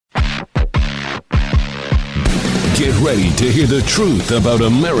Get ready to hear the truth about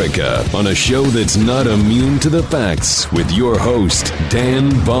America on a show that's not immune to the facts with your host, Dan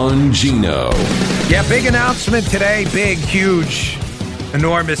Bongino. Yeah, big announcement today. Big, huge,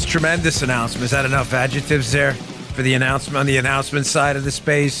 enormous, tremendous announcement. Is that enough adjectives there for the announcement on the announcement side of the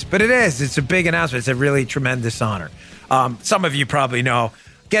space? But it is. It's a big announcement. It's a really tremendous honor. Some of you probably know.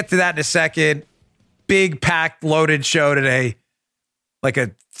 Get to that in a second. Big, packed, loaded show today. Like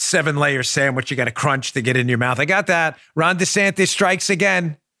a 7-layer sandwich you got to crunch to get in your mouth. I got that. Ron DeSantis strikes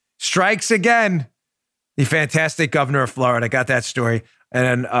again. Strikes again. The fantastic governor of Florida. Got that story.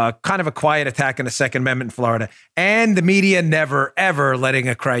 And kind of a quiet attack on the Second Amendment in Florida. And the media never, ever letting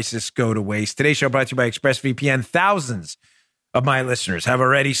a crisis go to waste. Today's show brought to you by ExpressVPN. Thousands of my listeners have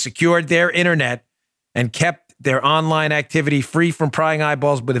already secured their internet and kept their online activity free from prying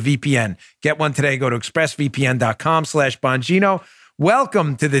eyeballs with a VPN. Get one today. Go to expressvpn.com/Bongino.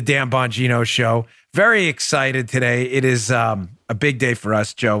 Welcome to the Dan Bongino Show. Very excited today. It is a big day for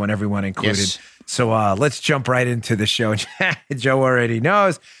us, Joe, and everyone included. Yes. So let's jump right into the show. Joe already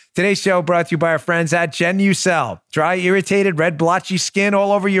knows. Today's show brought to you by our friends at Genucel. Dry, irritated, red, blotchy skin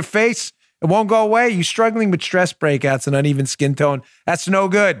all over your face. It won't go away. You struggling with stress breakouts and uneven skin tone? That's no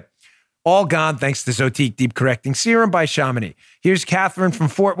good. All gone thanks to Zotique Deep Correcting Serum by Chamonix. Here's Catherine from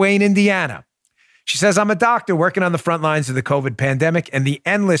Fort Wayne, Indiana. She says, I'm a doctor working on the front lines of the COVID pandemic, and the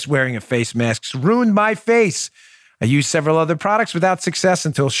endless wearing of face masks ruined my face. I used several other products without success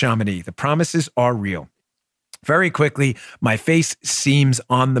until Chamonix. The promises are real. Very quickly, my face seems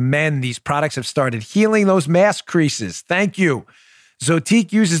on the mend. These products have started healing those mask creases. Thank you.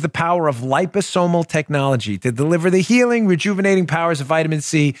 Zotique uses the power of liposomal technology to deliver the healing, rejuvenating powers of vitamin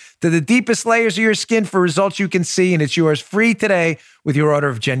C to the deepest layers of your skin for results you can see, and it's yours free today with your order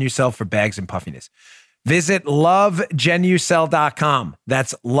of Genucel for bags and puffiness. Visit lovegenucel.com.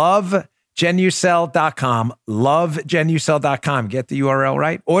 That's lovegenucel.com. Lovegenucel.com. Get the URL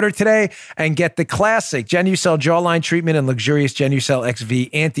right. Order today and get the classic Genucel jawline treatment and luxurious Genucel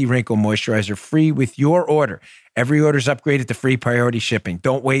XV anti-wrinkle moisturizer free with your order. Every order is upgraded to free priority shipping.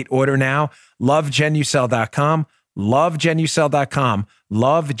 Don't wait. Order now. LoveGenucel.com. LoveGenucel.com.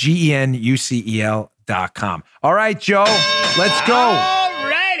 LoveGenucel.com. All right, Joe, let's go. All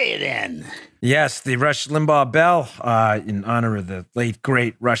righty then. Yes, the Rush Limbaugh Bell in honor of the late,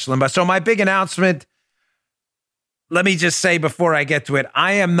 great Rush Limbaugh. So my big announcement, let me just say before I get to it,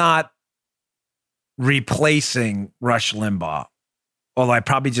 I am not replacing Rush Limbaugh. Although I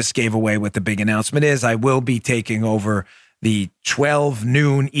probably just gave away what the big announcement is. I will be taking over the 12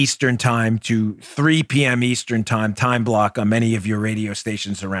 noon Eastern time to 3 p.m. Eastern time block on many of your radio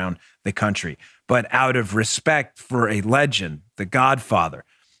stations around the country. But out of respect for a legend, the Godfather,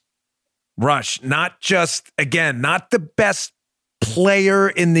 Rush, not just, again, not the best player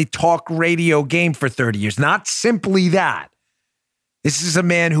in the talk radio game for 30 years. Not simply that. This is a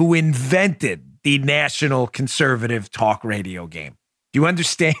man who invented the national conservative talk radio game. Do you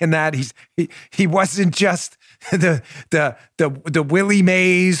understand that? He wasn't just the Willie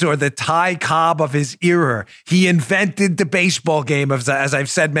Mays or the Ty Cobb of his era. He invented the baseball game, as I've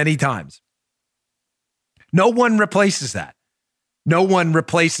said many times. No one replaces that. No one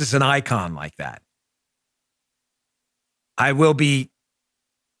replaces an icon like that. I will be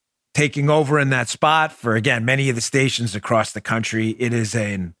taking over in that spot for, again, many of the stations across the country. It is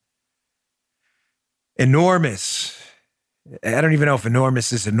an enormous, I don't even know if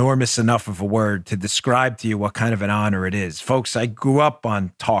enormous is enormous enough of a word to describe to you what kind of an honor it is. Folks, I grew up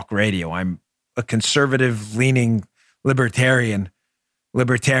on talk radio. I'm a conservative-leaning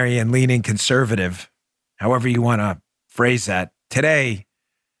libertarian-leaning conservative, however you want to phrase that. Today,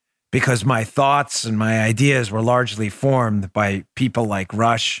 because my thoughts and my ideas were largely formed by people like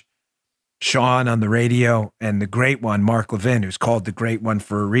Rush, Sean on the radio, and the great one, Mark Levin, who's called the great one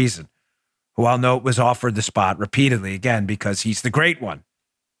for a reason, who I'll note was offered the spot repeatedly, again, because he's the great one.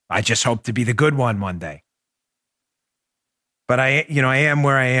 I just hope to be the good one day. But I am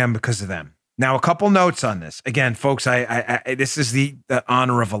where I am because of them. Now, a couple notes on this. Again, folks, I this is the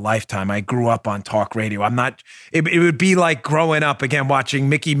honor of a lifetime. I grew up on talk radio. It would be like growing up, again, watching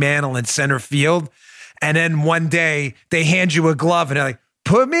Mickey Mantle in center field. And then one day they hand you a glove and they're like,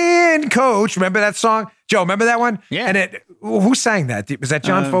 put me in, coach. Remember that song? Joe, remember that one? Yeah. And who sang that? Was that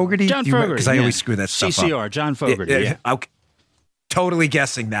John Fogerty? John Fogerty. Because I always screw that stuff up. CCR, John Fogerty. Yeah. Okay. Totally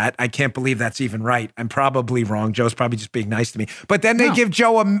guessing that. I can't believe that's even right. I'm probably wrong. Joe's probably just being nice to me. But then they give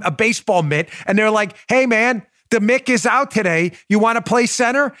Joe a baseball mitt and they're like, hey, man, the Mick is out today. You want to play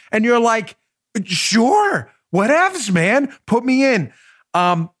center? And you're like, sure. Whatevs, man. Put me in.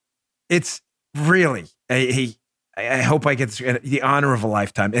 It's really, I hope I get the honor of a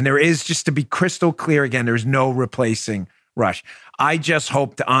lifetime. And there is, just to be crystal clear again, there's no replacing Rush. I just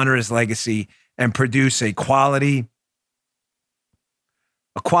hope to honor his legacy and produce a quality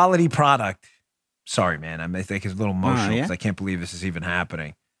product. Sorry, man. I think it's a little emotional because I can't believe this is even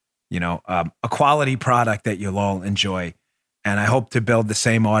happening. A quality product that you'll all enjoy. And I hope to build the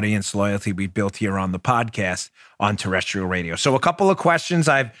same audience loyalty we built here on the podcast on terrestrial radio. So a couple of questions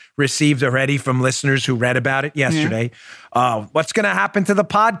I've received already from listeners who read about it yesterday. What's going to happen to the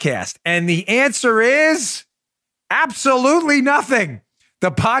podcast? And the answer is absolutely nothing.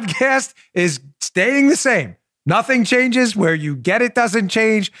 The podcast is staying the same. Nothing changes. Where you get it doesn't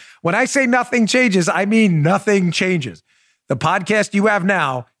change. When I say nothing changes, I mean nothing changes. The podcast you have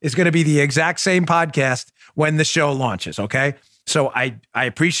now is going to be the exact same podcast when the show launches, okay? So I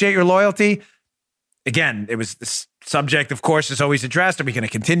appreciate your loyalty. Again, it was the subject, of course, is always addressed. Are we going to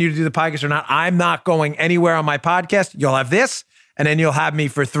continue to do the podcast or not? I'm not going anywhere on my podcast. You'll have this, and then you'll have me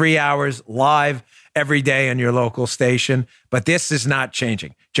for 3 hours live every day on your local station. But this is not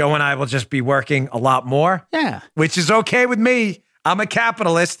changing. Joe and I will just be working a lot more. Yeah. Which is okay with me. I'm a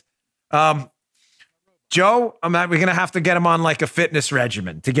capitalist. Joe, we're going to have to get him on like a fitness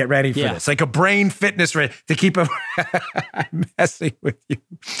regimen to get ready for this, like a brain fitness to keep him. I'm messing with you.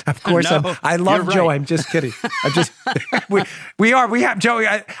 Of course, no, I love Joe. right. I'm just kidding. I'm just, we have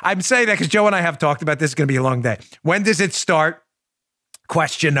Joe. I'm saying that because Joe and I have talked about this. It's going to be a long day. When does it start?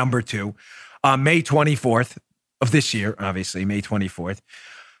 Question number 2, May 24th of this year, obviously May 24th.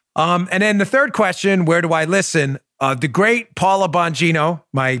 And then the third question, where do I listen? The great Paula Bongino,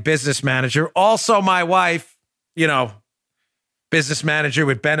 my business manager, also my wife, business manager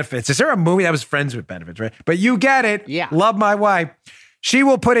with benefits. Is there a movie that was Friends with Benefits, right? But you get it. Yeah. Love my wife. She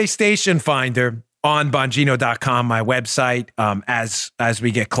will put a station finder on Bongino.com, my website. As we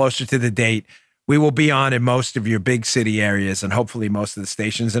get closer to the date, we will be on in most of your big city areas and hopefully most of the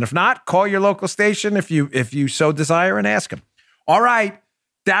stations. And if not, call your local station if you so desire and ask them. All right.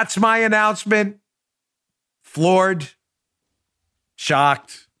 That's my announcement. Floored,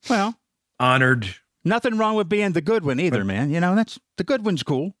 shocked, honored. Nothing wrong with being the good one either, man. That's the good one's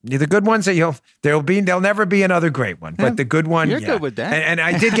cool. The good ones that there'll never be another great one, but the good one, you're good with that. And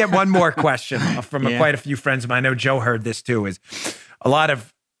I did get one more question from quite a few friends of mine. I know Joe heard this too. Is a lot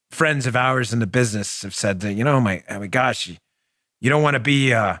of friends of ours in the business have said that my gosh, you don't want to be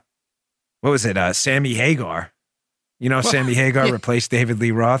Sammy Hagar. Sammy Hagar replaced David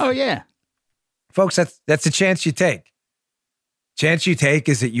Lee Roth. Oh yeah. Folks, that's a chance you take. Chance you take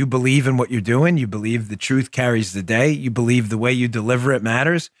is that you believe in what you're doing. You believe the truth carries the day. You believe the way you deliver it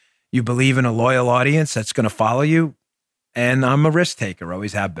matters. You believe in a loyal audience that's going to follow you. And I'm a risk taker,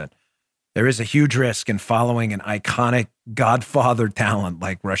 always have been. There is a huge risk in following an iconic Godfather talent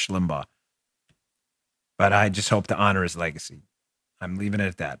like Rush Limbaugh. But I just hope to honor his legacy. I'm leaving it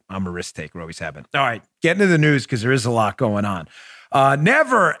at that. I'm a risk taker, always have been. All right, get into the news because there is a lot going on.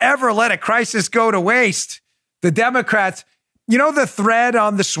 Never, ever let a crisis go to waste. The Democrats, the thread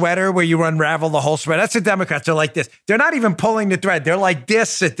on the sweater where you unravel the whole sweater? That's the Democrats. They're like this. They're not even pulling the thread. They're like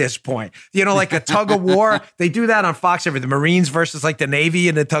this at this point. Like a tug of war. They do that on Fox every. The Marines versus like the Navy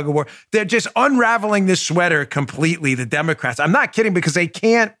in the tug of war. They're just unraveling this sweater completely, the Democrats. I'm not kidding because they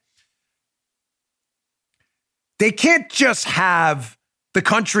can't just have the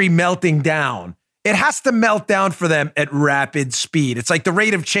country melting down. It has to melt down for them at rapid speed. It's like the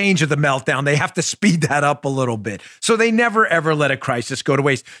rate of change of the meltdown. They have to speed that up a little bit. So they never, ever let a crisis go to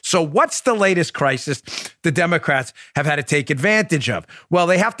waste. So what's the latest crisis the Democrats have had to take advantage of? Well,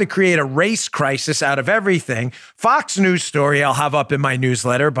 they have to create a race crisis out of everything. Fox News story I'll have up in my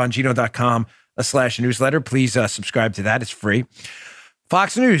newsletter, Bongino.com/newsletter. Please subscribe to that. It's free.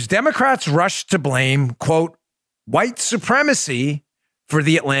 Fox News, Democrats rush to blame, quote, white supremacy for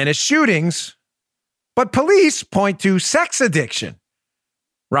the Atlanta shootings, but police point to sex addiction.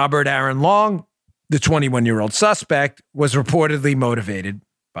 Robert Aaron Long, the 21-year-old suspect, was reportedly motivated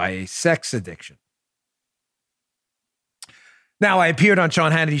by a sex addiction. Now, I appeared on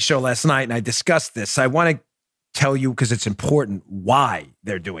Sean Hannity's show last night and I discussed this. I want to tell you, because it's important, why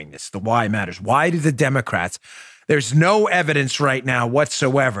they're doing this. The why matters. Why do the Democrats? There's no evidence right now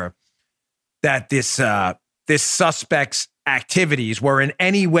whatsoever that this suspect's activities were in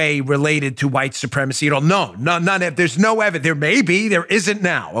any way related to white supremacy at all. No, none. There's no evidence. There may be, there isn't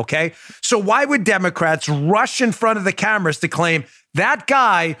now. Okay. So why would Democrats rush in front of the cameras to claim that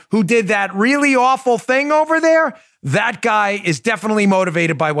guy who did that really awful thing over there, that guy is definitely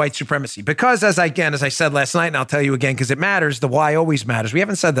motivated by white supremacy? Because as I said last night, and I'll tell you again, because it matters. The why always matters. We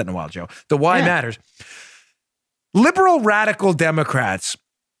haven't said that in a while, Joe. The why matters. Liberal radical Democrats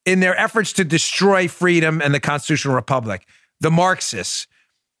in their efforts to destroy freedom and the constitutional republic, the Marxists,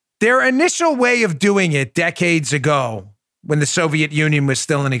 their initial way of doing it decades ago when the Soviet Union was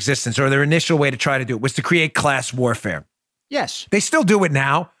still in existence, or their initial way to try to do it was to create class warfare. Yes. They still do it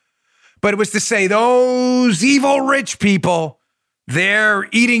now, but it was to say those evil rich people, they're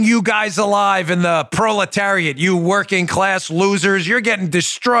eating you guys alive in the proletariat, you working class losers. You're getting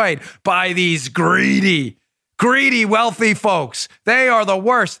destroyed by these greedy, wealthy folks. They are the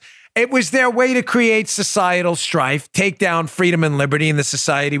worst. It was their way to create societal strife, take down freedom and liberty in the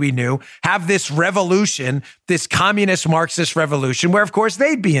society we knew, have this revolution, this communist Marxist revolution, where, of course,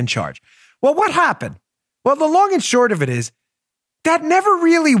 they'd be in charge. Well, what happened? Well, the long and short of it is that never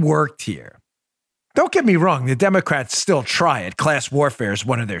really worked here. Don't get me wrong. The Democrats still try it. Class warfare is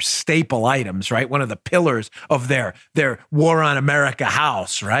one of their staple items, right? One of the pillars of their War on America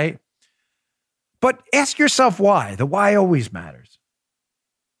house, right? But ask yourself why. The why always matters.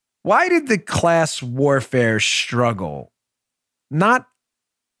 Why did the class warfare struggle not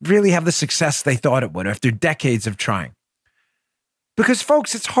really have the success they thought it would after decades of trying? Because,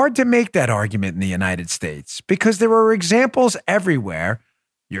 folks, it's hard to make that argument in the United States because there are examples everywhere,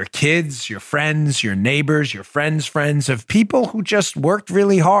 your kids, your friends, your neighbors, your friends' friends, of people who just worked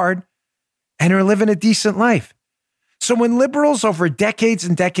really hard and are living a decent life. So when liberals over decades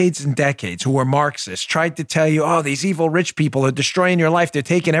and decades and decades who were Marxists tried to tell you, oh, these evil rich people are destroying your life, they're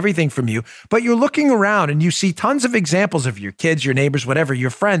taking everything from you, but you're looking around and you see tons of examples of your kids, your neighbors, whatever, your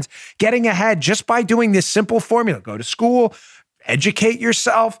friends getting ahead just by doing this simple formula. Go to school, educate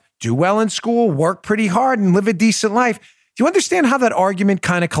yourself, do well in school, work pretty hard, and live a decent life. Do you understand how that argument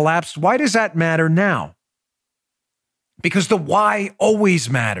kind of collapsed? Why does that matter now? Because the why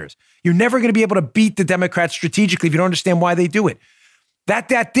always matters. You're never going to be able to beat the Democrats strategically if you don't understand why they do it.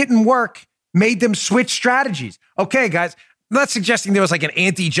 That didn't work, made them switch strategies. Okay, guys, I'm not suggesting there was like an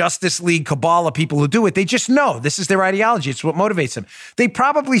anti-Justice League cabal of people who do it. They just know this is their ideology. It's what motivates them. They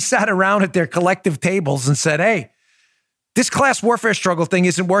probably sat around at their collective tables and said, hey, this class warfare struggle thing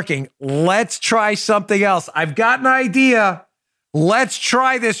isn't working. Let's try something else. I've got an idea. Let's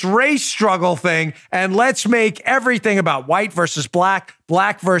try this race struggle thing, and let's make everything about white versus black,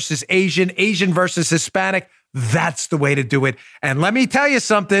 black versus Asian, Asian versus Hispanic. That's the way to do it. And let me tell you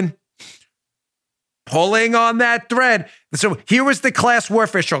something, pulling on that thread. So here was the class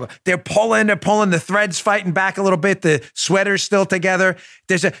warfare struggle. They're pulling, the threads fighting back a little bit. The sweater's still together.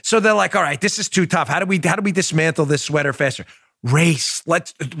 So they're like, all right, this is too tough. How do we dismantle this sweater faster? Race.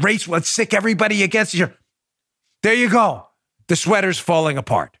 Let's sick everybody against each other. There you go. The sweater's falling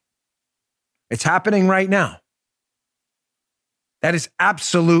apart. It's happening right now. That is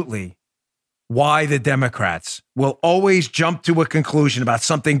absolutely why the Democrats will always jump to a conclusion about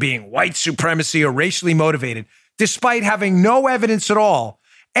something being white supremacy or racially motivated, despite having no evidence at all,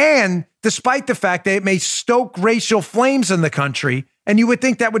 and despite the fact that it may stoke racial flames in the country, and you would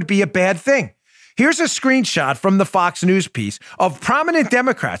think that would be a bad thing. Here's a screenshot from the Fox News piece of prominent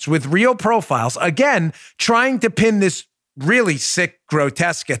Democrats with real profiles, again, trying to pin this really sick,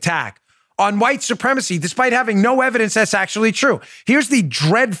 grotesque attack on white supremacy, despite having no evidence that's actually true. Here's the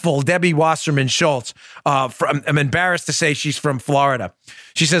dreadful Debbie Wasserman Schultz. I'm embarrassed to say she's from Florida.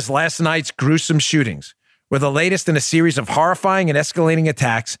 She says last night's gruesome shootings were the latest in a series of horrifying and escalating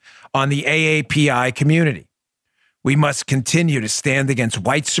attacks on the AAPI community. We must continue to stand against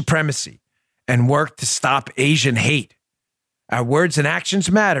white supremacy and work to stop Asian hate. Our words and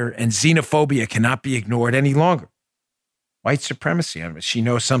actions matter, and xenophobia cannot be ignored any longer. White supremacy. I mean, she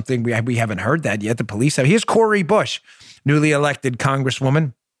knows something. We haven't heard that yet. The police have. Here's Cori Bush, newly elected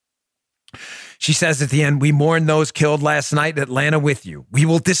congresswoman. She says at the end, we mourn those killed last night in Atlanta with you. We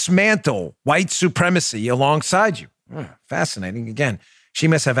will dismantle white supremacy alongside you. Fascinating. Again, she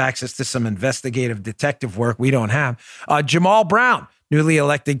must have access to some investigative detective work we don't have. Jamal Brown, newly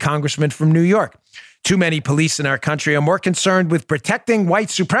elected congressman from New York. Too many police in our country are more concerned with protecting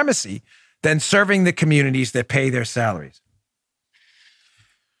white supremacy than serving the communities that pay their salaries.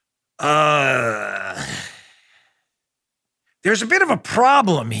 There's a bit of a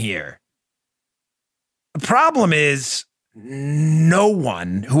problem here. The problem is no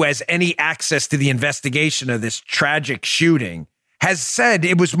one who has any access to the investigation of this tragic shooting has said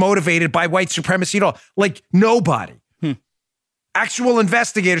it was motivated by white supremacy at all. Like nobody. Actual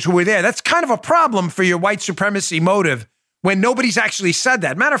investigators who were there. That's kind of a problem for your white supremacy motive when nobody's actually said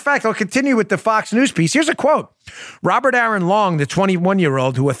that. Matter of fact, I'll continue with the Fox News piece. Here's a quote. Robert Aaron Long, the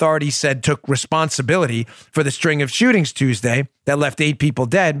 21-year-old who authorities said took responsibility for the string of shootings Tuesday that left 8 people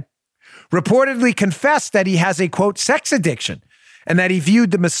dead, reportedly confessed that he has a, quote, sex addiction and that he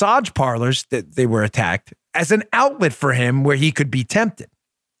viewed the massage parlors that they were attacked as an outlet for him where he could be tempted.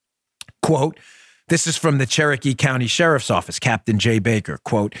 Quote, this is from the Cherokee County Sheriff's Office, Captain Jay Baker.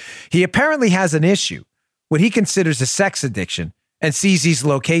 Quote, he apparently has an issue, what he considers a sex addiction, and sees these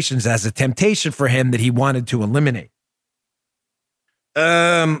locations as a temptation for him that he wanted to eliminate.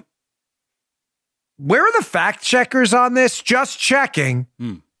 Where are the fact checkers on this? Just checking.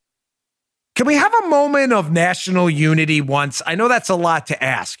 Can we have a moment of national unity once? I know that's a lot to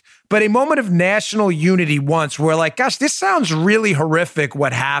ask, but a moment of national unity once where like, gosh, this sounds really horrific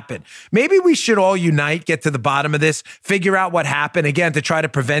what happened. Maybe we should all unite, get to the bottom of this, figure out what happened again to try to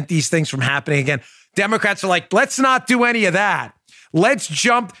prevent these things from happening again. Democrats are like, let's not do any of that. Let's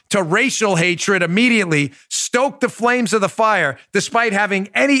jump to racial hatred immediately, stoke the flames of the fire despite having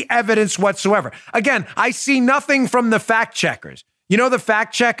any evidence whatsoever. Again, I see nothing from the fact checkers. You know, the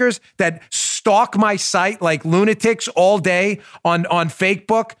fact checkers that stalk my site like lunatics all day on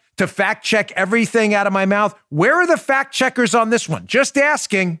Fakebook to fact check everything out of my mouth. Where are the fact checkers on this one? Just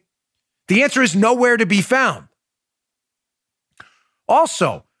asking. The answer is nowhere to be found.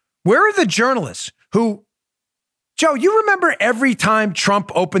 Also, where are the journalists who, Joe, you remember every time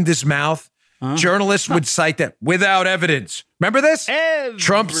Trump opened his mouth, journalists would cite that without evidence. Remember this?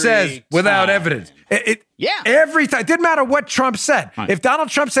 Trump says without evidence. Every time. It didn't matter what Trump said. Right. If Donald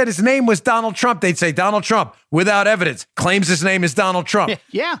Trump said his name was Donald Trump, they'd say Donald Trump without evidence claims his name is Donald Trump.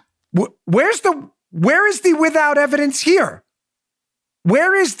 Yeah. Where is the without evidence here?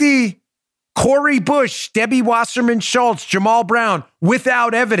 Where is the Cori Bush, Debbie Wasserman Schultz, Jamal Brown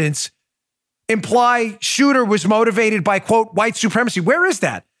without evidence imply shooter was motivated by, quote, white supremacy? Where is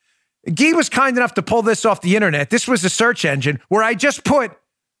that? Guy was kind enough to pull this off the internet. This was a search engine where I just put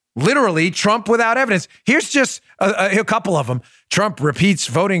literally Trump without evidence. Here's just a couple of them. Trump repeats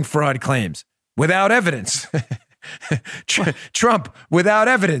voting fraud claims without evidence. Trump without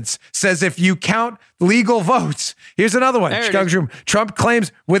evidence says if you count legal votes. Here's another one. Chicago's Room. Trump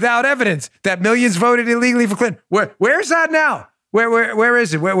claims without evidence that millions voted illegally for Clinton. Where's that now? Where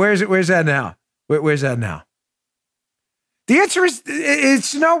is it? Where's that now? Where's that now? The answer is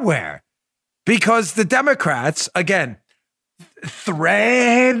it's nowhere, because the Democrats, again,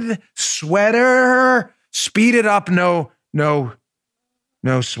 thread, sweater, speed it up. No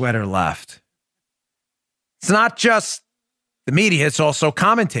sweater left. It's not just the media. It's also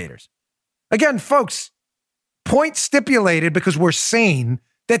commentators. Again, folks, point stipulated because we're sane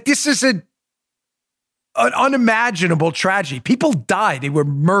that this is an unimaginable tragedy. People died. They were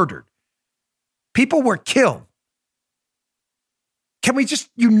murdered. People were killed. Can we just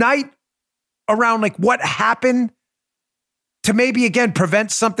unite around like what happened to maybe, again,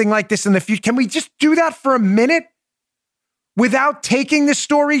 prevent something like this in the future? Can we just do that for a minute without taking the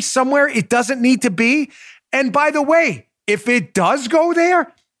story somewhere it doesn't need to be? And by the way, if it does go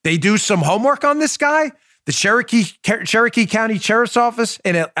there, they do some homework on this guy. The Cherokee County Sheriff's Office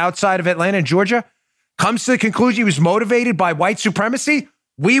outside of Atlanta, Georgia, comes to the conclusion he was motivated by white supremacy.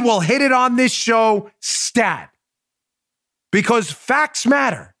 We will hit it on this show stat. Because facts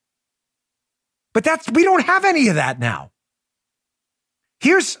matter. But we don't have any of that now.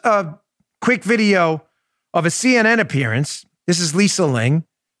 Here's a quick video of a CNN appearance. This is Lisa Ling.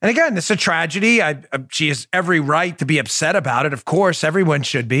 And again, this is a tragedy. She has every right to be upset about it. Of course, everyone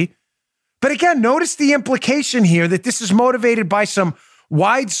should be. But again, notice the implication here that this is motivated by some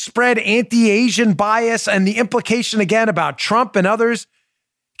widespread anti-Asian bias, and the implication again about Trump and others.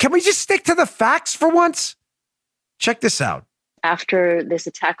 Can we just stick to the facts for once? Check this out. After this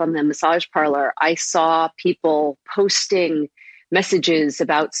attack on the massage parlor, I saw people posting messages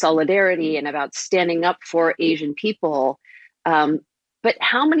about solidarity and about standing up for Asian people. But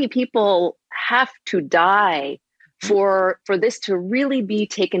how many people have to die for this to really be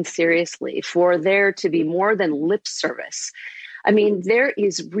taken seriously, for there to be more than lip service? I mean, there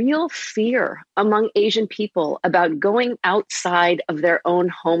is real fear among Asian people about going outside of their own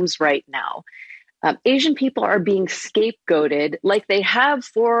homes right now. Asian people are being scapegoated like they have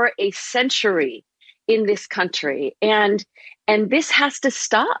for a century in this country. And this has to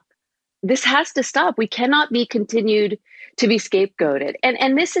stop. This has to stop. We cannot be continued to be scapegoated.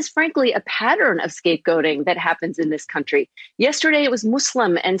 And this is frankly a pattern of scapegoating that happens in this country. Yesterday, it was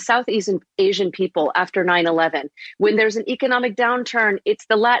Muslim and Southeast Asian people after 9/11. When there's an economic downturn, it's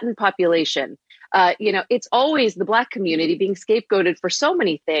the Latin population. It's always the Black community being scapegoated for so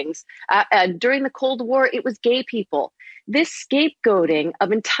many things. During the Cold War, it was gay people. This scapegoating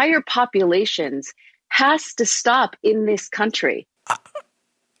of entire populations has to stop in this country.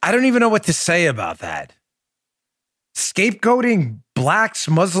 I don't even know what to say about that. Scapegoating Blacks,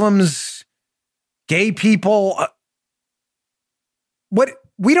 Muslims, gay people.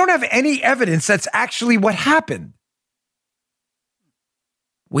 We don't have any evidence that's actually what happened.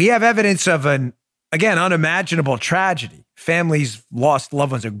 We have evidence of an, again, unimaginable tragedy. Families lost,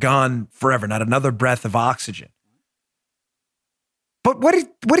 loved ones are gone forever, not another breath of oxygen. But what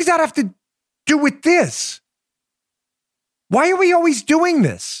does that have to do with this? Why are we always doing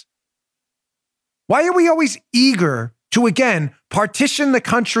this? Why are we always eager to, again, partition the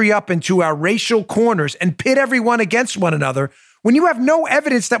country up into our racial corners and pit everyone against one another when you have no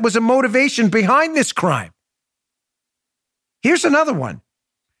evidence that was a motivation behind this crime? Here's another one.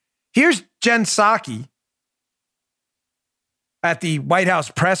 Here's Jen Psaki at the White House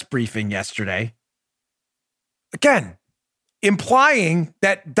press briefing yesterday. Again, implying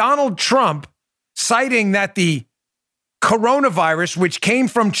that Donald Trump, citing that the coronavirus, which came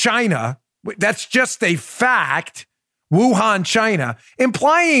from China, that's just a fact, Wuhan, China,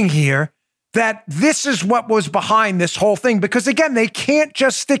 implying here that this is what was behind this whole thing. Because again, they can't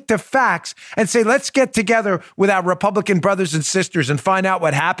just stick to facts and say, let's get together with our Republican brothers and sisters and find out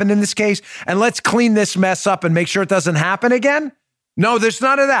what happened in this case. And let's clean this mess up and make sure it doesn't happen again. No, there's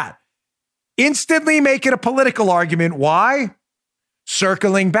none of that. Instantly make it a political argument. Why?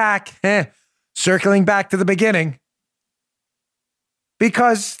 Circling back to the beginning.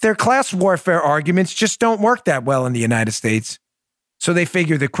 Because their class warfare arguments just don't work that well in the United States. So they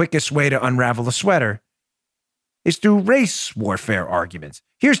figure the quickest way to unravel a sweater is through race warfare arguments.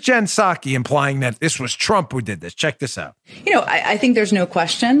 Here's Jen Psaki implying that this was Trump who did this. Check this out. You know, I think there's no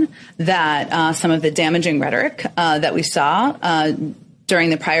question that some of the damaging rhetoric that we saw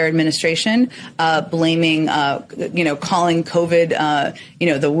during the prior administration, blaming, calling COVID,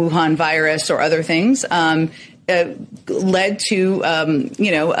 the Wuhan virus or other things, led to,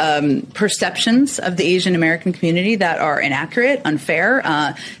 perceptions of the Asian American community that are inaccurate, unfair,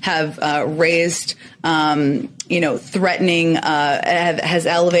 have raised, threatening, has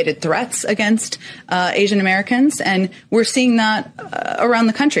elevated threats against Asian Americans. And we're seeing that around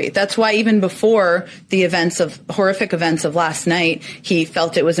the country. That's why even before the horrific events of last night, he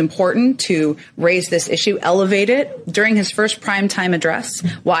felt it was important to raise this issue, elevate it during his first primetime address,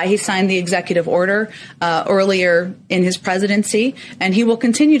 why he signed the executive order earlier in his presidency. And he will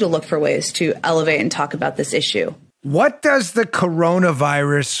continue to look for ways to elevate and talk about this issue. What does the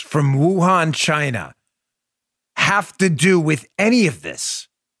coronavirus from Wuhan, China, have to do with any of this?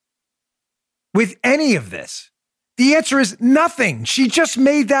 With any of this? The answer is nothing. She just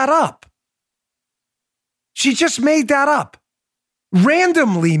made that up. She just made that up.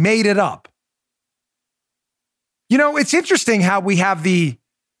 Randomly made it up. You know, it's interesting how we have the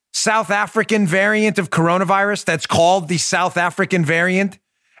South African variant of coronavirus that's called the South African variant.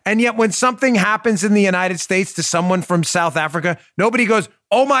 And yet when something happens in the United States to someone from South Africa, nobody goes,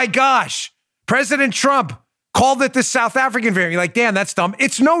 oh my gosh, President Trump called it the South African variant. You're like, damn, that's dumb.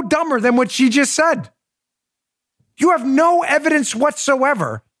 It's no dumber than what she just said. You have no evidence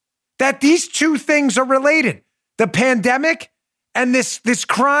whatsoever that these two things are related. The pandemic and this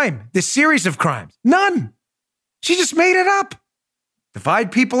crime, this series of crimes. None. She just made it up.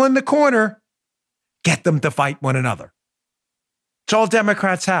 Divide people in the corner, get them to fight one another. It's all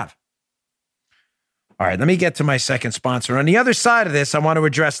Democrats have. All right, let me get to my second sponsor. On the other side of this, I want to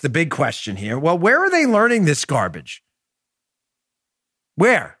address the big question here. Well, where are they learning this garbage?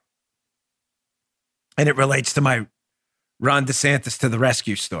 Where? And it relates to my Ron DeSantis to the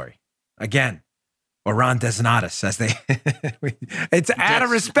rescue story. Again, or Ron DeSantis, as they, it's out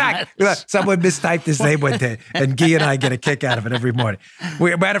of respect. Someone mistyped his name one day, and Guy and I get a kick out of it every morning.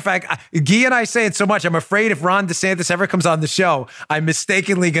 Matter of fact, Guy and I say it so much, I'm afraid if Ron DeSantis ever comes on the show, I'm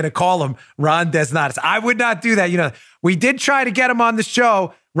mistakenly going to call him Ron DeSantis. I would not do that. You know, we did try to get him on the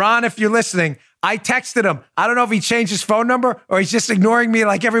show. Ron, if you're listening, I texted him. I don't know if he changed his phone number or he's just ignoring me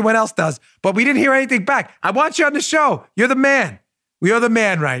like everyone else does, but we didn't hear anything back. I want you on the show. You're the man. We are the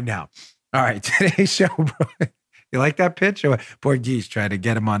man right now. All right, today's show, bro. You like that pitch? Poor Guy's trying to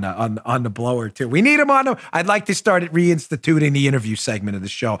get him on the blower, too. We need him on the... I'd like to start reinstituting the interview segment of the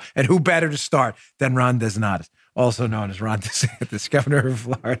show. And who better to start than Ron DeSantis, also known as Ron DeSantis, governor of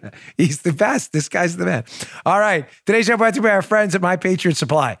Florida. He's the best. This guy's the man. All right, today's show brought to you by our friends at My Patriot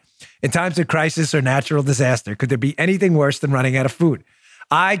Supply. In times of crisis or natural disaster, could there be anything worse than running out of food?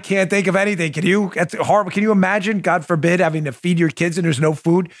 I can't think of anything. Can you? That's horrible. Can you imagine, God forbid, having to feed your kids and there's no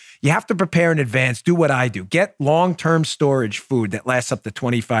food? You have to prepare in advance. Do what I do. Get long-term storage food that lasts up to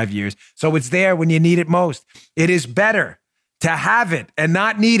 25 years. So it's there when you need it most. It is better to have it and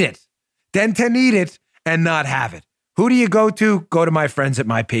not need it than to need it and not have it. Who do you go to? Go to my friends at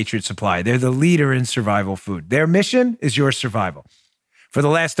My Patriot Supply. They're the leader in survival food. Their mission is your survival. For the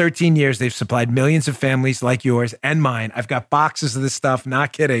last 13 years, they've supplied millions of families like yours and mine. I've got boxes of this stuff,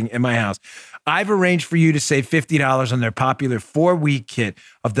 not kidding, in my house. I've arranged for you to save $50 on their popular 4-week kit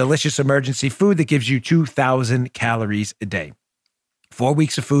of delicious emergency food that gives you 2,000 calories a day. 4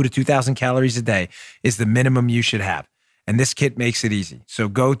 weeks of food at 2,000 calories a day is the minimum you should have. And this kit makes it easy. So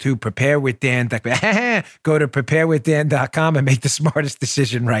go to preparewithdan.com. Go to preparewithdan.com and make the smartest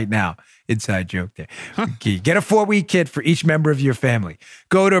decision right now. Inside joke there. Get a 4-week kit for each member of your family.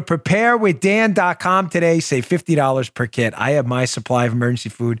 Go to preparewithdan.com today. Save $50 per kit. I have my supply of emergency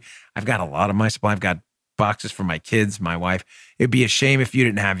food. I've got a lot of my supply. I've got boxes for my kids, my wife. It'd be a shame if you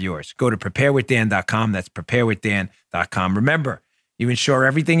didn't have yours. Go to preparewithdan.com. That's preparewithdan.com. Remember, you insure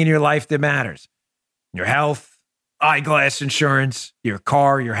everything in your life that matters. Your health, eyeglass insurance, your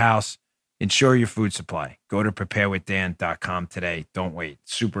car, your house. Insure your food supply. Go to preparewithdan.com today. Don't wait.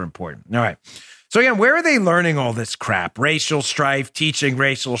 Super important. All right. So again, where are they learning all this crap? Racial strife, teaching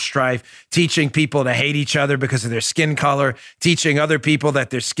racial strife, teaching people to hate each other because of their skin color, teaching other people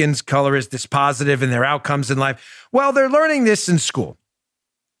that their skin's color is dispositive in their outcomes in life. Well, they're learning this in school.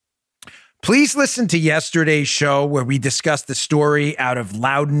 Please listen to yesterday's show where we discussed the story out of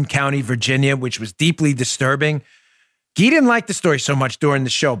Loudoun County, Virginia, which was deeply disturbing. Guy didn't like the story so much during the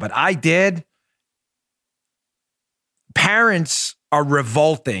show, but I did. Parents are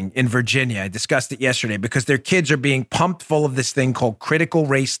revolting in Virginia. I discussed it yesterday because their kids are being pumped full of this thing called critical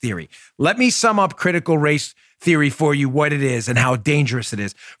race theory. Let me sum up critical race theory for you, what it is and how dangerous it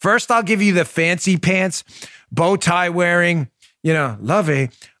is. First, I'll give you the fancy pants, bow tie wearing, lovey,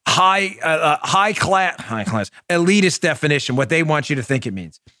 high class, elitist definition, what they want you to think it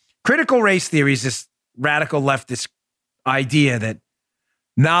means. Critical race theory is this radical leftist idea that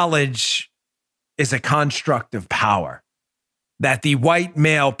knowledge is a construct of power, that the white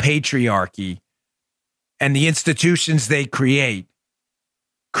male patriarchy and the institutions they create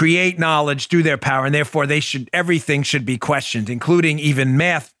knowledge through their power, and therefore everything should be questioned, including even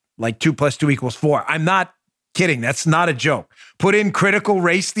math, like 2 + 2 = 4. I'm not kidding. That's not a joke. Put in critical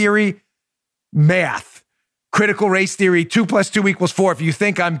race theory, math, critical race theory, 2 + 2 = 4, if you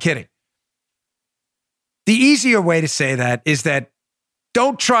think I'm kidding. The easier way to say that is that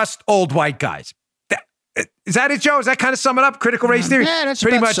don't trust old white guys. Is that it, Joe? Does that kind of sum it up? Critical race theory? Yeah, that's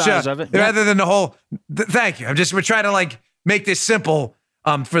pretty about much size of it. Yeah. Rather than the whole, thank you. We're trying to make this simple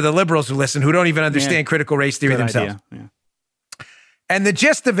for the liberals who listen, who don't even understand critical race theory themselves. Yeah. And the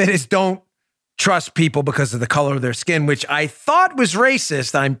gist of it is don't trust people because of the color of their skin, which I thought was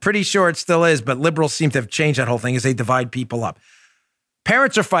racist. I'm pretty sure it still is, but liberals seem to have changed that whole thing as they divide people up.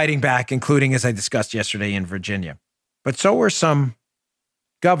 Parents are fighting back, including, as I discussed yesterday, in Virginia. But so are some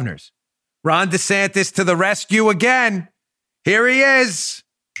governors. Ron DeSantis to the rescue again. Here he is.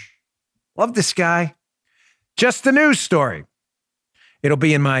 Love this guy. Just a news story. It'll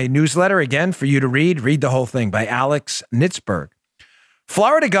be in my newsletter again for you to read. Read the whole thing by Alex Nitzberg.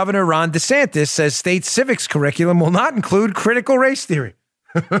 Florida Governor Ron DeSantis says state civics curriculum will not include critical race theory.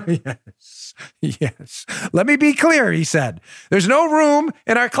 Yes. Let me be clear, he said. There's no room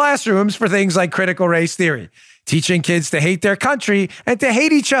in our classrooms for things like critical race theory. Teaching kids to hate their country and to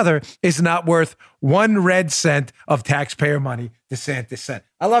hate each other is not worth 1 red cent of taxpayer money, DeSantis said.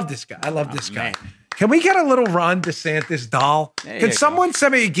 I love this guy. I love this guy. Man. Can we get a little Ron DeSantis doll? Can someone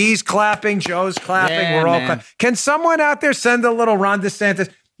send me Guy's clapping, Joe's clapping, we're all clapping. Can someone out there send a little Ron DeSantis?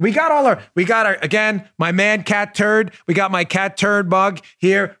 We got our, again, my man Cat Turd. We got my Cat Turd mug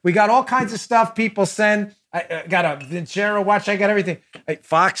here. We got all kinds of stuff people send. I got a Vincero watch. I got everything.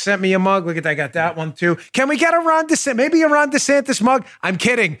 Fox sent me a mug. Look at that. I got that one too. Can we get a Ron DeSantis? Maybe a Ron DeSantis mug? I'm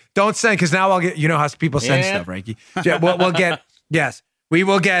kidding. Don't send, because now I'll get, how people send stuff, Reiki. We'll get, yes, we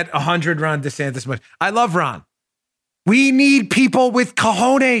will get 100 Ron DeSantis mugs. I love Ron. We need people with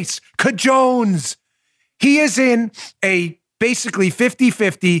cojones, cajones. He is in a basically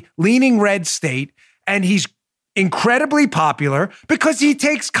 50-50 leaning red state, and he's incredibly popular because he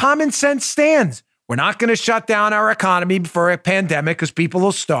takes common sense stands. We're not going to shut down our economy for a pandemic because people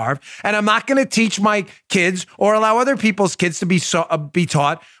will starve. And I'm not going to teach my kids or allow other people's kids to be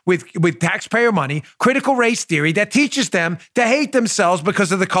taught with taxpayer money critical race theory that teaches them to hate themselves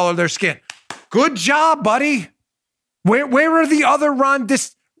because of the color of their skin. Good job, buddy. Where are the other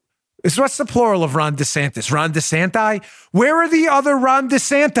what's the plural of Ron DeSantis? Ron DeSanti? Where are the other Ron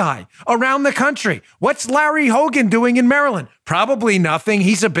DeSanti around the country? What's Larry Hogan doing in Maryland? Probably nothing.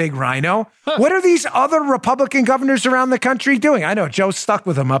 He's a big rhino. What are these other Republican governors around the country doing? I know Joe's stuck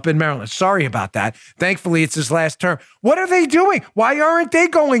with him up in Maryland. Sorry about that. Thankfully, it's his last term. What are they doing? Why aren't they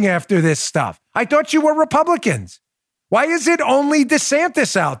going after this stuff? I thought you were Republicans. Why is it only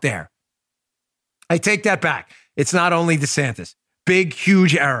DeSantis out there? I take that back. It's not only DeSantis. Big,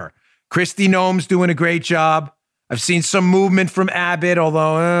 huge error. Kristi Noem's doing a great job. I've seen some movement from Abbott,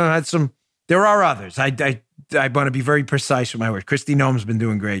 although there are others. I want to be very precise with my words. Kristi Noem's been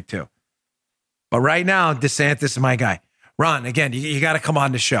doing great too. But right now, DeSantis is my guy. Ron, again, you got to come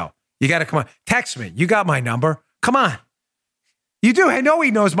on the show. You got to come on. Text me. You got my number. Come on. You do. I know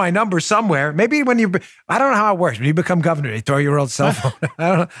he knows my number somewhere. Maybe when I don't know how it works. When you become governor, they throw your old cell phone.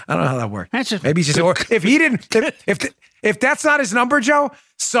 I don't know how that works. Maybe just, or if he didn't, if that's not his number, Joe,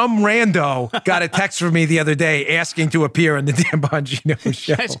 some rando got a text from me the other day asking to appear on the Dan Bongino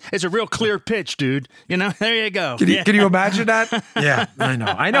show. It's a real clear pitch, dude. There you go. Can you imagine that? Yeah, I know.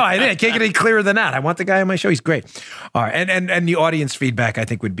 I can't get any clearer than that. I want the guy on my show. He's great. All right. And the audience feedback, I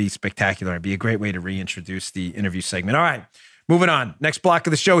think, would be spectacular. It'd be a great way to reintroduce the interview segment. All right. Moving on. Next block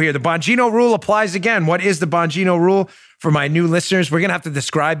of the show here. The Bongino rule applies again. What is the Bongino rule? For my new listeners, we're going to have to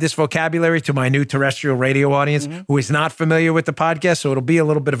describe this vocabulary to my new terrestrial radio audience who is not familiar with the podcast, so it'll be a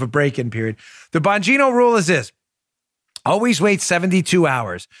little bit of a break-in period. The Bongino rule is this. Always wait 72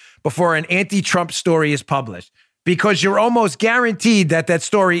 hours before an anti-Trump story is published because you're almost guaranteed that that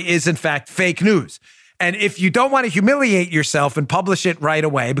story is, in fact, fake news. And if you don't want to humiliate yourself and publish it right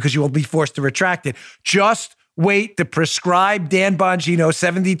away because you will be forced to retract it, just wait the prescribed Dan Bongino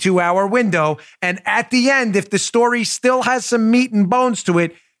 72-hour window. And at the end, if the story still has some meat and bones to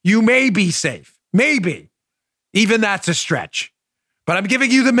it, you may be safe. Maybe. Even that's a stretch. But I'm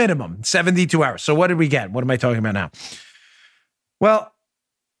giving you the minimum, 72 hours. So what did we get? What am I talking about now? Well,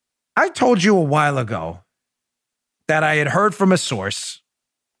 I told you a while ago that I had heard from a source,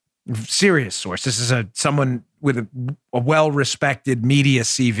 serious source. This is someone with a well-respected media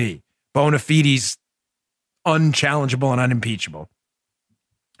CV, bona fides, unchallengeable and unimpeachable,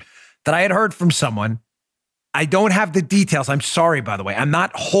 that I had heard from someone. I don't have the details. I'm sorry, by the way. I'm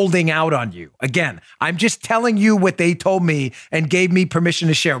not holding out on you. Again, I'm just telling you what they told me and gave me permission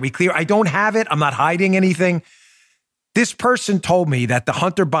to share. Are we clear? I don't have it. I'm not hiding anything. This person told me that the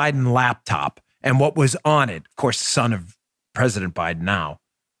Hunter Biden laptop and what was on it, of course, son of President Biden now,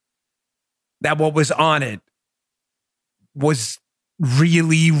 that what was on it was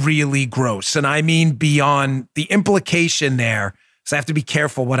really, really gross. And I mean beyond the implication there. So I have to be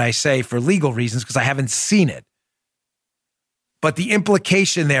careful what I say for legal reasons because I haven't seen it. But the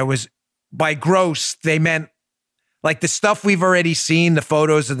implication there was by gross, they meant like the stuff we've already seen, the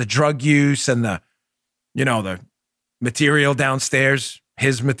photos of the drug use and the material downstairs,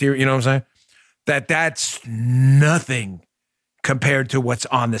 his material, you know what I'm saying? That's nothing compared to what's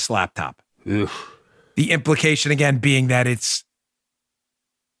on this laptop. Ugh. The implication again being that it's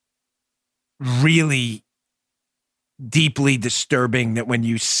really deeply disturbing that when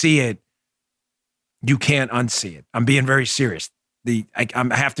you see it, you can't unsee it. I'm being very serious. I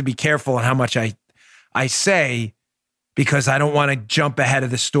have to be careful on how much I say because I don't want to jump ahead of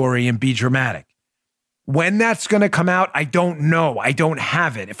the story and be dramatic. When that's going to come out, I don't know. I don't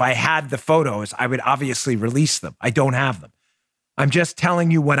have it. If I had the photos, I would obviously release them. I don't have them. I'm just telling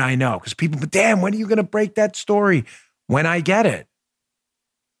you what I know because people, but damn, when are you going to break that story? When I get it.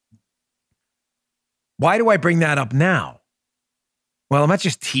 Why do I bring that up now? Well, I'm not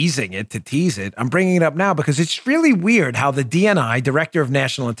just teasing it to tease it. I'm bringing it up now because it's really weird how the DNI, Director of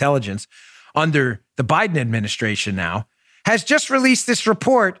National Intelligence, under the Biden administration now, has just released this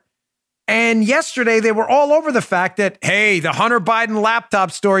report. And yesterday, they were all over the fact that, hey, the Hunter Biden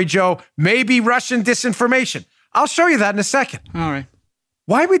laptop story, Joe, may be Russian disinformation. I'll show you that in a second. All right.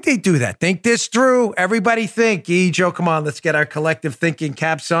 Why would they do that? Think this through. Everybody think. Joe, come on, let's get our collective thinking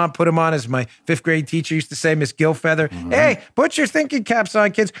caps on. Put them on, as my fifth grade teacher used to say, Miss Gilfeather. Mm-hmm. Hey, put your thinking caps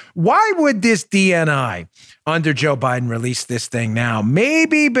on, kids. Why would this DNI under Joe Biden release this thing now?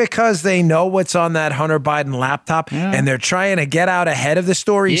 Maybe because they know what's on that Hunter Biden laptop and they're trying to get out ahead of the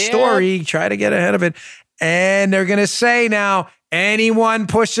story, try to get ahead of it. And they're going to say now, anyone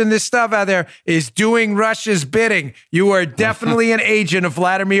pushing this stuff out there is doing Russia's bidding. You are definitely an agent of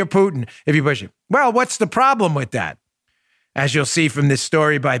Vladimir Putin if you push it. Well, what's the problem with that? As you'll see from this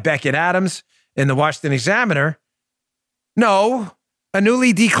story by Beckett Adams in the Washington Examiner, no, a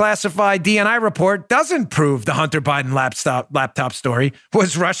newly declassified DNI report doesn't prove the Hunter Biden laptop story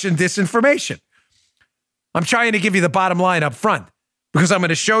was Russian disinformation. I'm trying to give you the bottom line up front. Because I'm going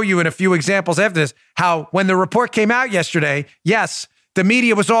to show you in a few examples after this how when the report came out yesterday, yes, the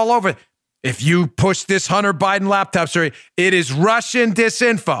media was all over. If you push this Hunter Biden laptop story, it is Russian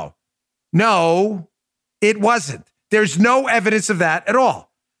disinfo. No, it wasn't. There's no evidence of that at all.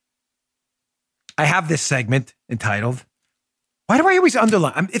 I have this segment entitled, why do I always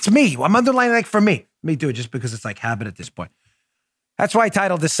underline? It's me. I'm underlining like for me. Let me do it just because it's like habit at this point. That's why I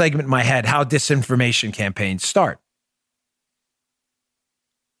titled this segment in my head, How Disinformation Campaigns Start.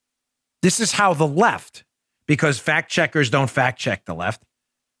 This is how the left, because fact checkers don't fact check the left,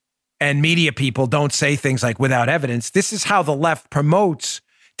 and media people don't say things like without evidence. This is how the left promotes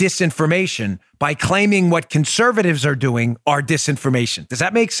disinformation by claiming what conservatives are doing are disinformation. Does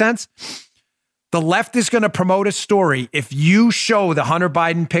that make sense? The left is going to promote a story if you show the Hunter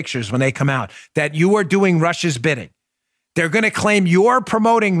Biden pictures when they come out that you are doing Russia's bidding. They're going to claim you're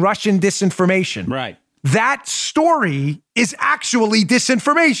promoting Russian disinformation. Right. That story is actually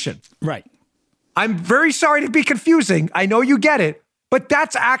disinformation. Right. I'm very sorry to be confusing. I know you get it, but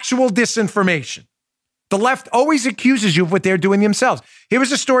that's actual disinformation. The left always accuses you of what they're doing themselves. Here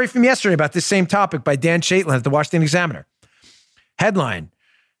was a story from yesterday about this same topic by Dan Chaitlin at the Washington Examiner. Headline,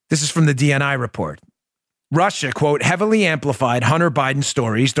 this is from the DNI report. Russia, quote, heavily amplified Hunter Biden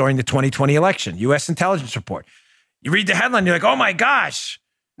stories during the 2020 election. U.S. intelligence report. You read the headline, you're like, oh my gosh.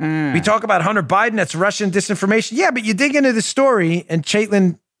 We talk about Hunter Biden, that's Russian disinformation. Yeah, but you dig into the story and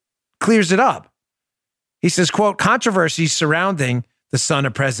Chaitlin clears it up. He says, quote, controversies surrounding the son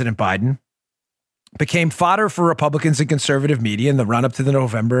of President Biden became fodder for Republicans and conservative media in the run-up to the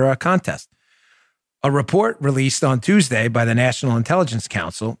November contest. A report released on Tuesday by the National Intelligence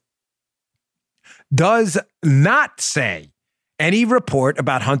Council does not say any report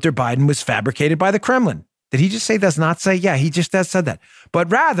about Hunter Biden was fabricated by the Kremlin. Did he just say does not say? Yeah, he just has said that. But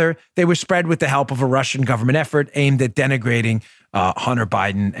rather, they were spread with the help of a Russian government effort aimed at denigrating Hunter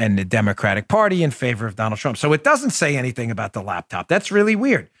Biden and the Democratic Party in favor of Donald Trump. So it doesn't say anything about the laptop. That's really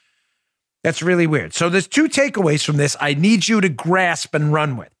weird. That's really weird. So there's two takeaways from this I need you to grasp and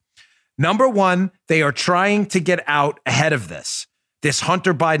run with. Number one, they are trying to get out ahead of this. This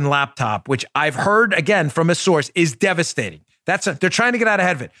Hunter Biden laptop, which I've heard, again, from a source, is devastating. They're trying to get out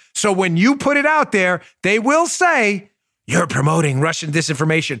ahead of it. So when you put it out there, they will say, you're promoting Russian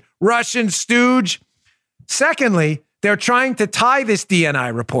disinformation, Russian stooge. Secondly, they're trying to tie this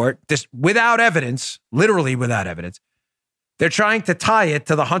DNI report, this without evidence, literally without evidence. They're trying to tie it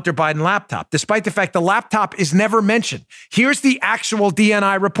to the Hunter Biden laptop, despite the fact the laptop is never mentioned. Here's the actual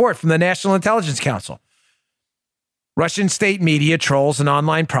DNI report from the National Intelligence Council. Russian state media, trolls, and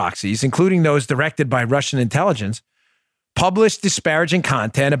online proxies, including those directed by Russian intelligence, published disparaging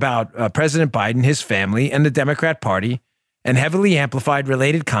content about President Biden, his family, and the Democrat Party, and heavily amplified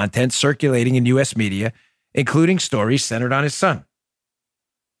related content circulating in U.S. media, including stories centered on his son.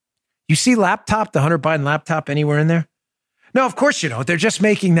 You see laptop, the Hunter Biden laptop, anywhere in there? No, of course you don't. They're just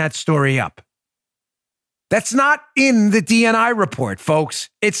making that story up. That's not in the DNI report, folks.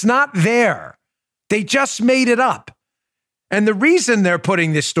 It's not there. They just made it up. And the reason they're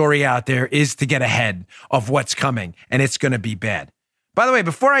putting this story out there is to get ahead of what's coming, and it's going to be bad. By the way,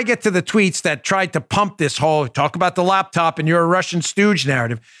 before I get to the tweets that tried to pump this whole talk about the laptop and you're a Russian stooge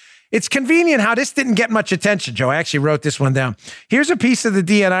narrative, it's convenient how this didn't get much attention, Joe. I actually wrote this one down. Here's a piece of the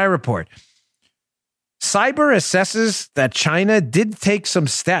DNI report. Cyber assesses that China did take some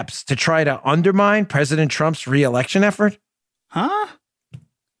steps to try to undermine President Trump's re-election effort. Huh?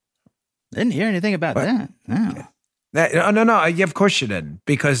 Didn't hear anything about that. No. No. Yeah, of course you didn't,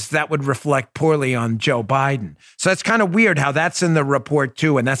 because that would reflect poorly on Joe Biden. So that's kind of weird how that's in the report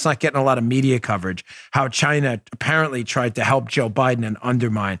too, and that's not getting a lot of media coverage, how China apparently tried to help Joe Biden and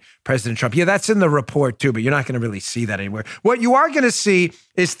undermine President Trump. Yeah, that's in the report too, but you're not going to really see that anywhere. What you are going to see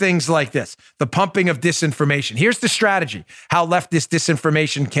is things like this, the pumping of disinformation. Here's the strategy, how leftist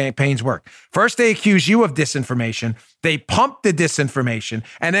disinformation campaigns work. First, they accuse you of disinformation. They pump the disinformation,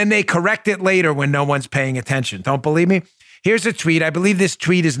 and then they correct it later when no one's paying attention. Don't believe me? Here's a tweet. I believe this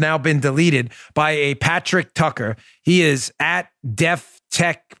tweet has now been deleted by a Patrick Tucker. He is at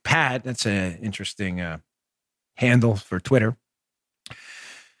DefTechPat. That's an interesting handle for Twitter.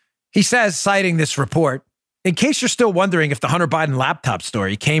 He says, citing this report, in case you're still wondering if the Hunter Biden laptop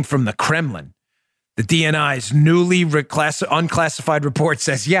story came from the Kremlin, the DNI's newly unclassified report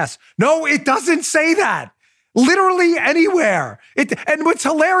says yes. No, it doesn't say that. Literally anywhere. And what's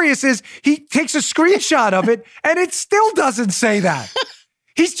hilarious is he takes a screenshot of it and it still doesn't say that.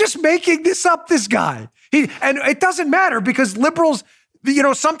 He's just making this up, this guy. And it doesn't matter because liberals,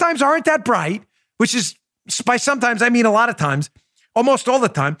 sometimes aren't that bright, which is, by sometimes, I mean a lot of times, almost all the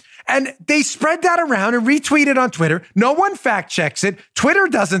time. And they spread that around and retweet it on Twitter. No one fact checks it. Twitter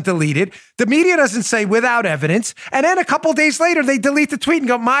doesn't delete it. The media doesn't say without evidence. And then a couple days later, they delete the tweet and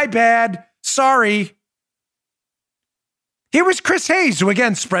go, my bad, sorry. Here was Chris Hayes, who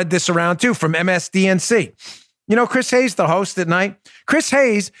again spread this around too from MSDNC. You know Chris Hayes, the host at night? Chris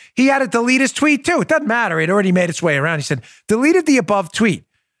Hayes, he had to delete his tweet too. It doesn't matter. It already made its way around. He said, deleted the above tweet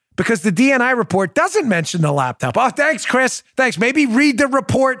because the DNI report doesn't mention the laptop. Oh, thanks, Chris. Thanks. Maybe read the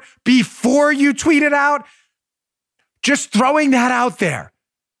report before you tweet it out. Just throwing that out there.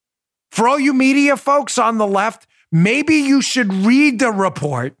 For all you media folks on the left, maybe you should read the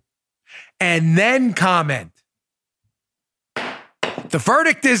report and then comment. The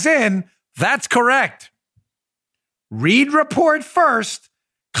verdict is in. That's correct. Read report first,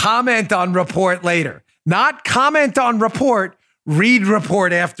 comment on report later. Not comment on report, read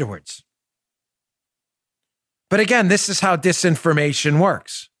report afterwards. But again, this is how disinformation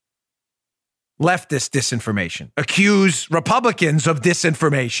works. Leftist disinformation. Accuse Republicans of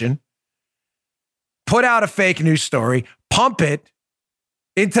disinformation. Put out a fake news story. Pump it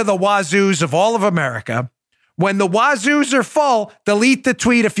into the wazoos of all of America. When the wazoos are full, delete the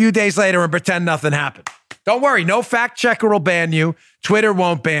tweet a few days later and pretend nothing happened. Don't worry. No fact checker will ban you. Twitter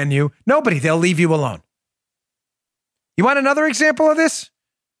won't ban you. Nobody. They'll leave you alone. You want another example of this?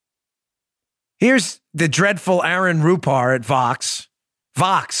 Here's the dreadful Aaron Rupar at Vox.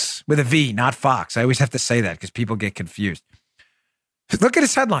 Vox with a V, not Fox. I always have to say that because people get confused. Look at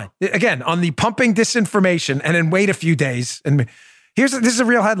his headline. Again, on the pumping disinformation and then wait a few days. And this is a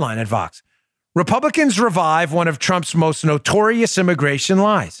real headline at Vox. Republicans revive one of Trump's most notorious immigration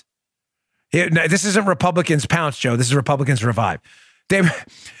lies. This isn't Republicans pounce, Joe. This is Republicans revive.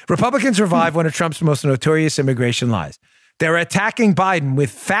 Republicans revive one of Trump's most notorious immigration lies. They're attacking Biden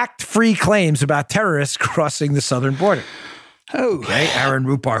with fact-free claims about terrorists crossing the southern border. Oh, okay. Aaron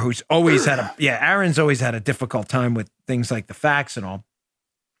Rupar, who's always Aaron's always had a difficult time with things like the facts and all.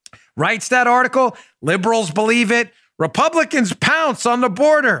 Writes that article. Liberals believe it. Republicans pounce on the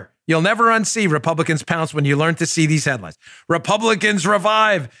border. You'll never unsee Republicans pounce when you learn to see these headlines. Republicans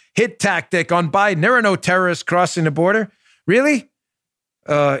revive hit tactic on Biden. There are no terrorists crossing the border. Really?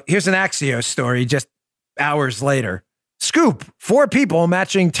 Here's an Axios story just hours later. Scoop, 4 people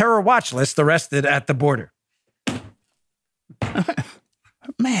matching terror watch list arrested at the border.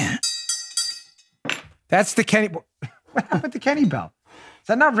 Man. That's the Kenny. What happened to Kenny Bell? Is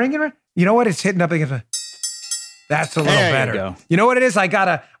that not ringing? You know what? It's hitting up against. That's a little better. You know what it is? I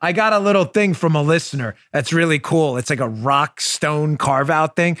got a little thing from a listener that's really cool. It's like a rock stone carve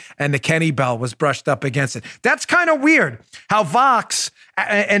out thing, and the Kenny Bell was brushed up against it. That's kind of weird. How Vox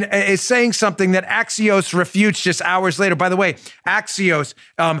and is saying something that Axios refutes just hours later. By the way, Axios,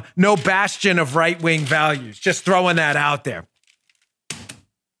 no bastion of right wing values. Just throwing that out there.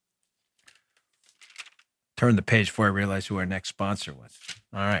 Turn the page before I realize who our next sponsor was.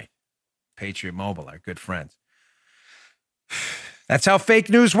 All right, Patriot Mobile, our good friends. That's how fake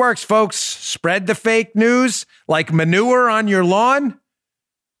news works, folks. Spread the fake news like manure on your lawn.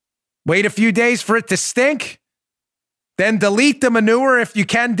 Wait a few days for it to stink. Then delete the manure if you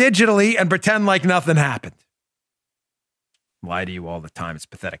can digitally and pretend like nothing happened. Lie to you all the time. It's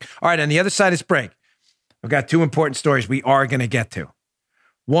pathetic. All right, on the other side of this break, I've got 2 important stories we are going to get to.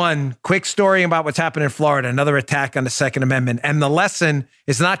 One, quick story about what's happened in Florida, another attack on the Second Amendment. And the lesson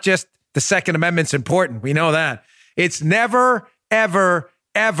is not just the Second Amendment's important. We know that. It's never, ever,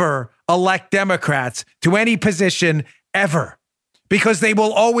 ever elect Democrats to any position ever, because they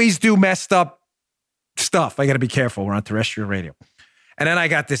will always do messed up stuff. I got to be careful. We're on terrestrial radio. And then I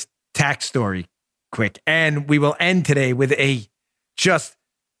got this tax story quick. And we will end today with a just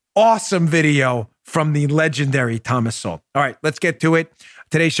awesome video from the legendary Thomas Sowell. All right, let's get to it.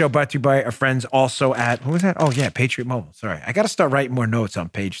 Today's show brought to you by our friends also at, who was that? Oh, yeah, Patriot Mobile. Sorry, I got to start writing more notes on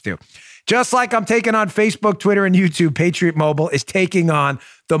page 2. Just like I'm taking on Facebook, Twitter, and YouTube, Patriot Mobile is taking on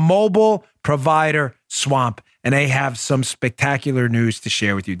the mobile provider swamp, and they have some spectacular news to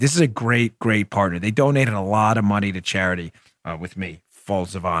share with you. This is a great, great partner. They donated a lot of money to charity with me.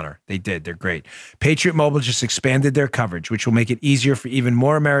 Falls of honor. They did. They're great. Patriot Mobile just expanded their coverage, which will make it easier for even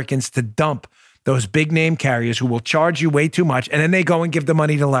more Americans to dump those big name carriers who will charge you way too much, and then they go and give the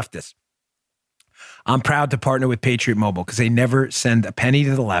money to leftists. I'm proud to partner with Patriot Mobile because they never send a penny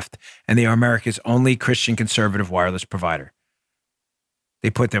to the left, and they are America's only Christian conservative wireless provider.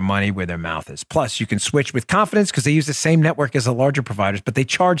 They put their money where their mouth is. Plus, you can switch with confidence because they use the same network as the larger providers, but they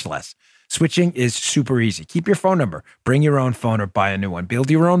charge less. Switching is super easy. Keep your phone number, bring your own phone, or buy a new one.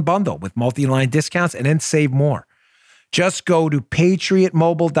 Build your own bundle with multi-line discounts and then save more. Just go to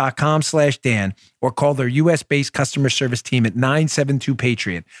patriotmobile.com/Dan or call their U.S.-based customer service team at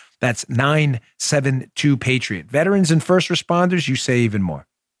 972-PATRIOT. That's 972-PATRIOT. Veterans and first responders, you save even more.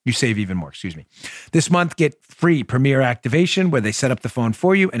 This month, get free Premier Activation where they set up the phone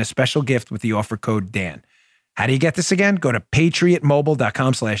for you and a special gift with the offer code Dan. How do you get this again? Go to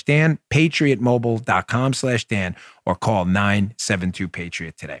patriotmobile.com/Dan, patriotmobile.com/Dan, or call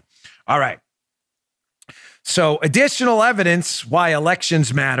 972-PATRIOT today. All right. So additional evidence why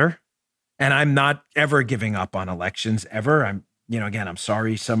elections matter. And I'm not ever giving up on elections ever. I'm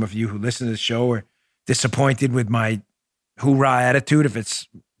sorry. Some of you who listen to the show are disappointed with my hoorah attitude. If it's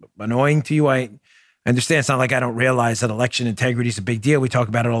annoying to you. I understand. It's not like I don't realize that election integrity is a big deal. We talk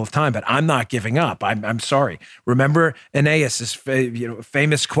about it all the time, but I'm not giving up. I'm sorry. Remember Aeneas'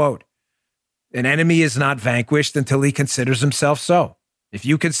 famous quote, "An enemy is not vanquished until he considers himself so." If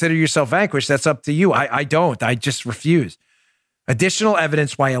you consider yourself vanquished, that's up to you. I don't. I just refuse. Additional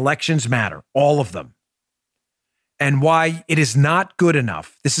evidence why elections matter, all of them, and why it is not good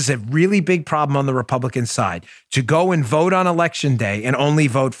enough. This is a really big problem on the Republican side, to go and vote on election day and only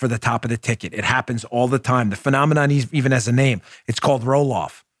vote for the top of the ticket. It happens all the time. The phenomenon even has a name. It's called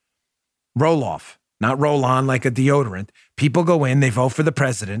roll-off. Roll-off, not roll-on like a deodorant. People go in, they vote for the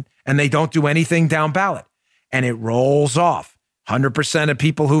president, and they don't do anything down ballot. And it rolls off. 100% of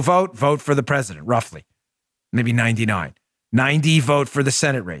people who vote for the president, roughly. Maybe 99. 90 vote for the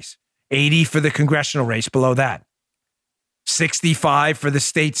Senate race. 80 for the congressional race below that. 65 for the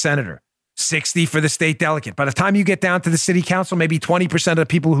state senator, 60 for the state delegate. By the time you get down to the city council, maybe 20% of the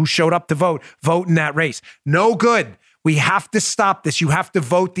people who showed up to vote in that race. No good. We have to stop this. You have to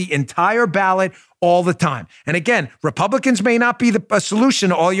vote the entire ballot all the time. And again, Republicans may not be a solution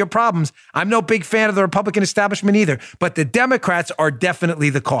to all your problems. I'm no big fan of the Republican establishment either, but the Democrats are definitely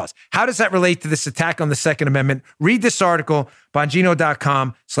the cause. How does that relate to this attack on the Second Amendment? Read this article,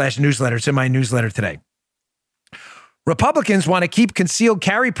 Bongino.com/newsletter. It's in my newsletter today. Republicans want to keep concealed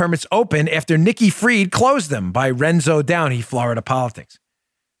carry permits open after Nikki Fried closed them, by Renzo Downey, Florida Politics.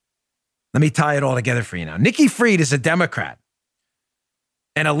 Let me tie it all together for you now. Nikki Fried is a Democrat,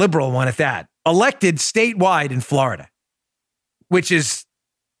 and a liberal one at that, elected statewide in Florida, which is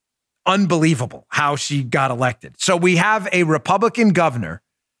unbelievable how she got elected. So we have a Republican governor,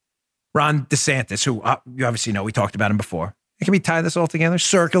 Ron DeSantis, who you obviously know, we talked about him before. Can we tie this all together?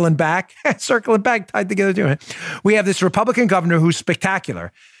 Circling back tied together too. We have this Republican governor who's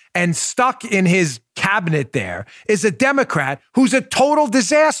spectacular, and stuck in his cabinet there is a Democrat who's a total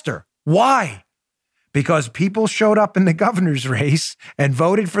disaster. Why? Because people showed up in the governor's race and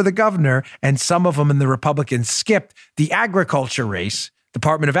voted for the governor, and some of them in the Republicans skipped the agriculture race,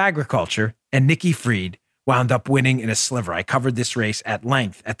 Department of Agriculture, and Nikki Fried wound up winning in a sliver. I covered this race at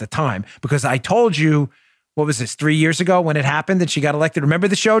length at the time because I told you, what was this, 3 years ago when it happened that she got elected? Remember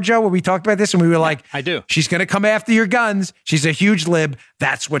the show, Joe, where we talked about this and we were like, I do. She's going to come after your guns. She's a huge lib.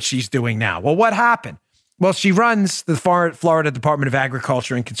 That's what she's doing now. Well, what happened? Well, she runs the Florida Department of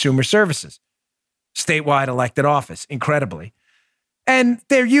Agriculture and Consumer Services, statewide elected office, incredibly. And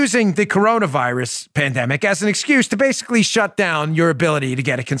they're using the coronavirus pandemic as an excuse to basically shut down your ability to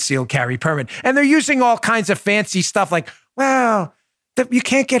get a concealed carry permit. And they're using all kinds of fancy stuff like, well, you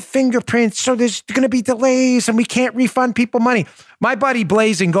can't get fingerprints, so there's going to be delays and we can't refund people money. My buddy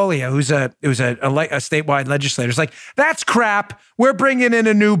Blaise Ingoglia, who's a statewide legislator, is like, that's crap. We're bringing in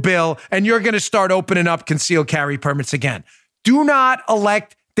a new bill and you're going to start opening up concealed carry permits again. Do not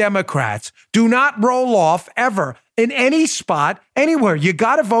elect Democrats. Do not roll off ever in any spot, anywhere. You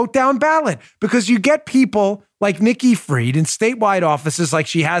got to vote down ballot because you get people like Nikki Fried in statewide offices like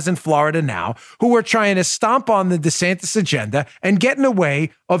she has in Florida now, who are trying to stomp on the DeSantis agenda and get in the way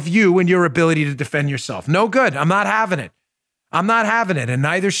of you and your ability to defend yourself. No good. I'm not having it. I'm not having it, and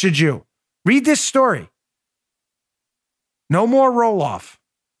neither should you. Read this story. No more roll-off.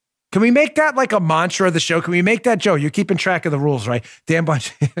 Can we make that like a mantra of the show? Can we make that, Joe? You're keeping track of the rules, right? Dan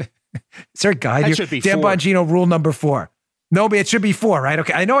Bongino. Is there a guide here? Should be Dan 4. Bongino, rule number 4. No, but it should be 4, right?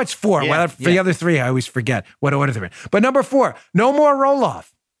 Okay, I know it's 4. Yeah, For the other 3, I always forget what order they're in. But number 4, no more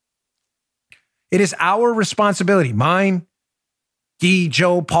roll-off. It is our responsibility, mine, Guy,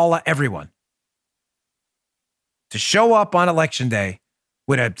 Joe, Paula, everyone, to show up on election day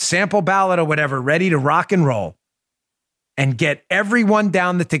with a sample ballot or whatever ready to rock and roll and get everyone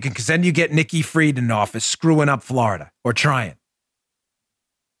down the ticket, because then you get Nikki Fried in office screwing up Florida or trying.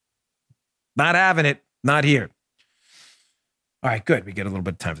 Not having it, not here. All right, good. We get a little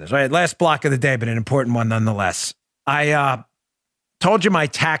bit of time for this. All right, last block of the day, but an important one nonetheless. I told you my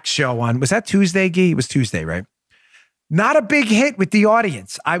tax show on, was that Tuesday, Guy? It was Tuesday, right? Not a big hit with the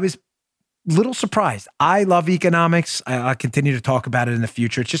audience. I was a little surprised. I love economics. I'll continue to talk about it in the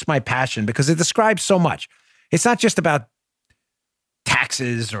future. It's just my passion because it describes so much. It's not just about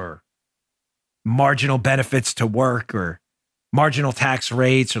taxes or marginal benefits to work or marginal tax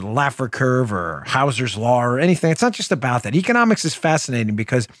rates or the Laffer curve or Hauser's law or anything. It's not just about that. Economics is fascinating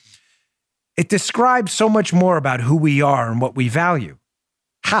because it describes so much more about who we are and what we value.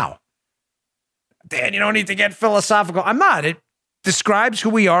 How? Dan, you don't need to get philosophical. I'm not. It describes who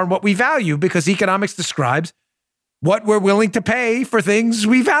we are and what we value because economics describes what we're willing to pay for things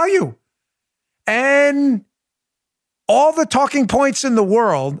we value. And all the talking points in the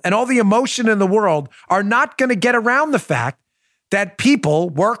world and all the emotion in the world are not going to get around the fact that people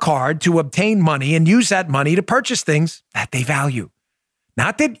work hard to obtain money and use that money to purchase things that they value.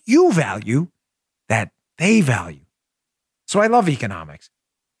 Not that you value, that they value. So I love economics.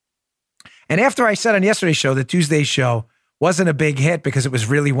 And after I said on yesterday's show that Tuesday's show wasn't a big hit because it was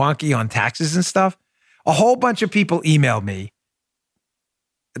really wonky on taxes and stuff, a whole bunch of people emailed me,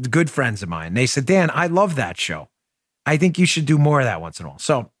 good friends of mine. They said, Dan, I love that show. I think you should do more of that once in a while.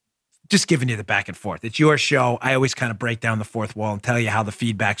 So just giving you the back and forth. It's your show. I always kind of break down the fourth wall and tell you how the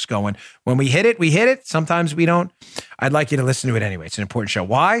feedback's going. When we hit it, we hit it. Sometimes we don't. I'd like you to listen to it anyway. It's an important show.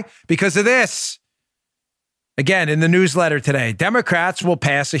 Why? Because of this. Again, in the newsletter today, Democrats will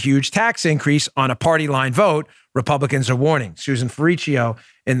pass a huge tax increase on a party line vote. Republicans are warning. Susan Ferricchio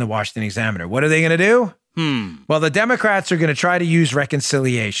in the Washington Examiner. What are they going to do? Well, the Democrats are going to try to use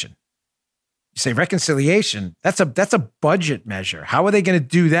reconciliation. You say reconciliation? That's a budget measure. How are they going to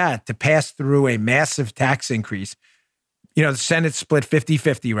do that to pass through a massive tax increase? You know, the Senate's split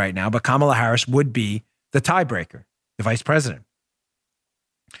 50-50 right now, but Kamala Harris would be the tiebreaker, the vice president.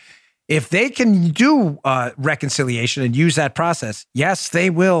 If they can do reconciliation and use that process, yes, they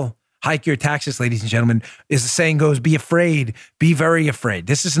will hike your taxes, ladies and gentlemen. As the saying goes, be afraid, be very afraid.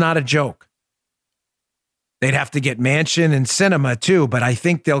 This is not a joke. They'd have to get Manchin and Sinema too, but I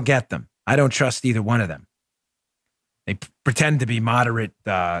think they'll get them. I don't trust either one of them. They pretend to be moderate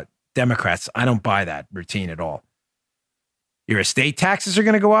Democrats. I don't buy that routine at all. Your estate taxes are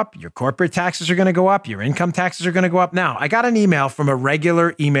going to go up. Your corporate taxes are going to go up. Your income taxes are going to go up. Now, I got an email from a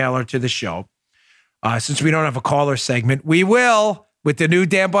regular emailer to the show. Since we don't have a caller segment, we will with the new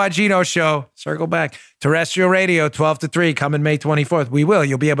Dan Bongino show. Circle back. Terrestrial radio, 12 to 3, coming May 24th. We will.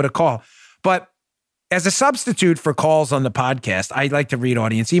 You'll be able to call. But as a substitute for calls on the podcast, I like to read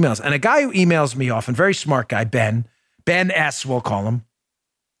audience emails. And a guy who emails me often, very smart guy, Ben S., we'll call him.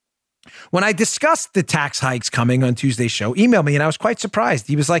 When I discussed the tax hikes coming on Tuesday's show, emailed me, and I was quite surprised.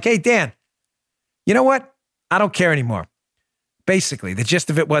 He was like, hey, Dan, you know what? I don't care anymore. Basically, the gist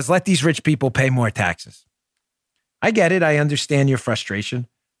of it was, let these rich people pay more taxes. I get it. I understand your frustration.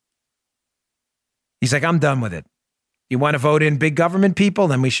 He's like, I'm done with it. You want to vote in big government people?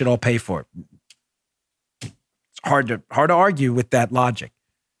 Then we should all pay for it. It's hard to argue with that logic.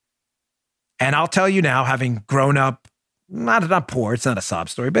 And I'll tell you now, having grown up, not poor, it's not a sob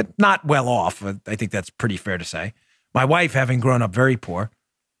story, but not well off. I think that's pretty fair to say. My wife, having grown up very poor,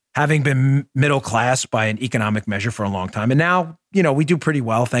 having been middle class by an economic measure for a long time. And now, you know, we do pretty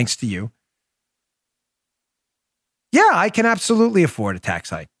well, thanks to you. Yeah, I can absolutely afford a tax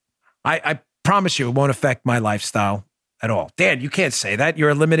hike. I promise you it won't affect my lifestyle at all. Dan, you can't say that.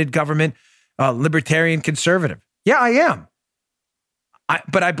 You're a limited government, libertarian conservative. Yeah, I am.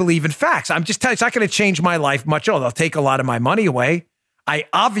 But I believe in facts. I'm just telling you, it's not going to change my life much. Oh, they'll take a lot of my money away. I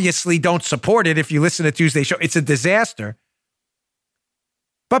obviously don't support it. If you listen to Tuesday's show, it's a disaster.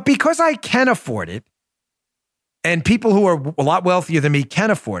 But because I can afford it, and people who are a lot wealthier than me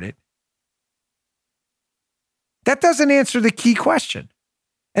can afford it, that doesn't answer the key question.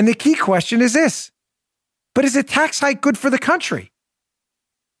 And the key question is this: but is a tax hike good for the country?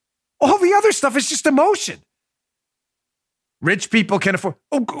 All the other stuff is just emotion. Rich people can afford.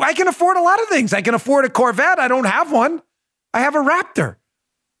 Oh, I can afford a lot of things. I can afford a Corvette. I don't have one. I have a Raptor.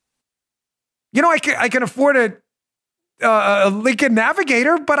 You know, I can afford a Lincoln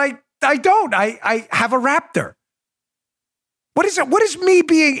Navigator, but I don't. I have a Raptor. What is it? What does me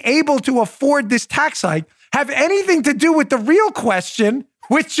being able to afford this tax hike have anything to do with the real question,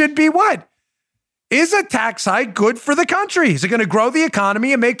 which should be what? Is a tax hike good for the country? Is it going to grow the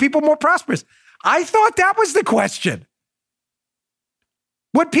economy and make people more prosperous? I thought that was the question.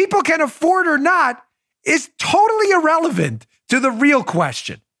 What people can afford or not is totally irrelevant to the real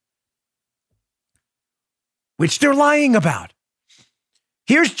question, which they're lying about.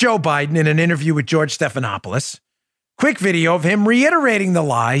 Here's Joe Biden in an interview with George Stephanopoulos. Quick video of him reiterating the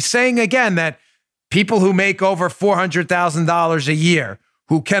lie, saying again that people who make over $400,000 a year,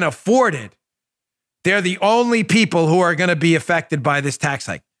 who can afford it, they're the only people who are going to be affected by this tax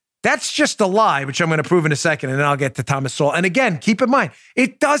hike. That's just a lie, which I'm going to prove in a second, and then I'll get to Thomas Sowell. And again, keep in mind,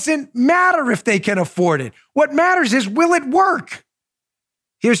 it doesn't matter if they can afford it. What matters is, will it work?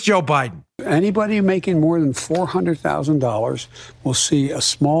 Here's Joe Biden. Anybody making more than $400,000 will see a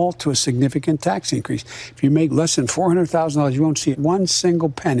small to a significant tax increase. If you make less than $400,000, you won't see one single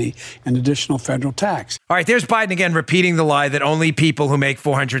penny in additional federal tax. All right, there's Biden again repeating the lie that only people who make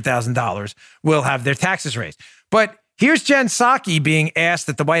 $400,000 will have their taxes raised. But here's Jen Psaki being asked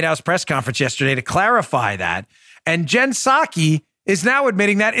at the White House press conference yesterday to clarify that. And Jen Psaki is now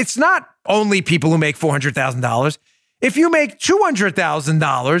admitting that it's not only people who make $400,000. If you make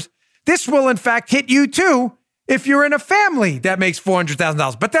 $200,000, this will in fact hit you too if you're in a family that makes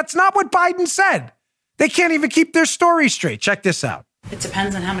 $400,000. But that's not what Biden said. They can't even keep their story straight. Check this out. It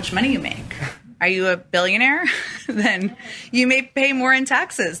depends on how much money you make. Are you a billionaire? Then you may pay more in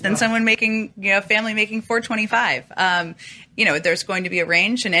taxes than someone making, family making $425. There's going to be a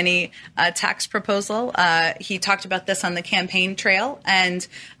range in any tax proposal. He talked about this on the campaign trail, and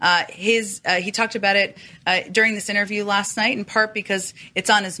he talked about it during this interview last night, in part because it's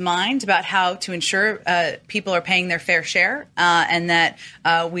on his mind about how to ensure people are paying their fair share, and that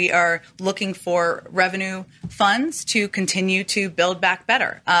we are looking for revenue funds to continue to build back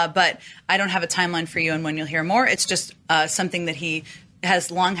better. But I don't have a timeline for you on when you'll hear more. It's just something that he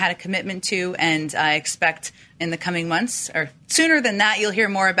has long had a commitment to, and I expect in the coming months, or sooner than that, you'll hear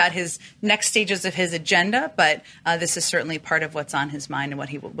more about his next stages of his agenda. But this is certainly part of what's on his mind and what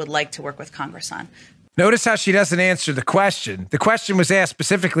he would like to work with Congress on. Notice how she doesn't answer the question. The question was asked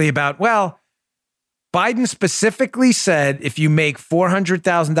specifically about, Biden specifically said if you make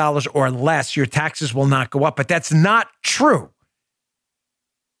 $400,000 or less, your taxes will not go up. But that's not true.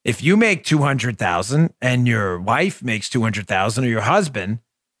 If you make $200,000 and your wife makes $200,000 or your husband,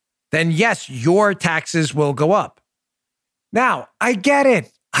 then yes, your taxes will go up. Now, I get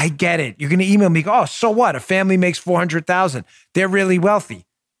it. You're going to email me, oh, so what? A family makes $400,000. They're really wealthy.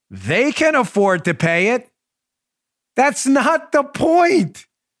 They can afford to pay it. That's not the point.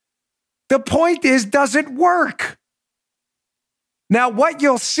 The point is, does it work? Now, what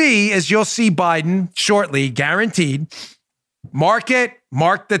you'll see is Biden shortly, guaranteed, mark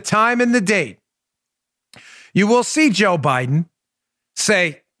the time and the date. You will see Joe Biden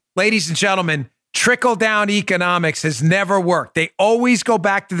say, ladies and gentlemen, trickle-down economics has never worked. They always go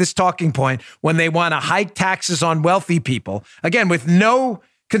back to this talking point when they want to hike taxes on wealthy people, again, with no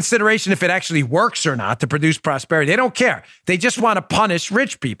consideration if it actually works or not to produce prosperity. They don't care. They just want to punish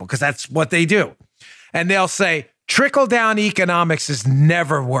rich people because that's what they do. And they'll say, trickle-down economics has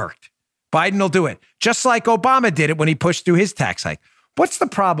never worked. Biden will do it, just like Obama did it when he pushed through his tax hike. What's the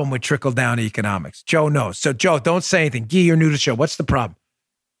problem with trickle-down economics? Joe knows. So, Joe, don't say anything. Guy, you're new to the show. What's the problem?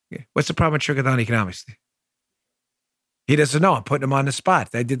 What's the problem with trickle-down economics? He doesn't know. I'm putting him on the spot.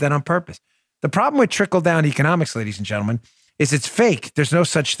 I did that on purpose. The problem with trickle-down economics, ladies and gentlemen, is it's fake. There's no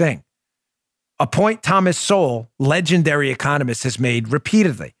such thing. A point Thomas Sowell, legendary economist, has made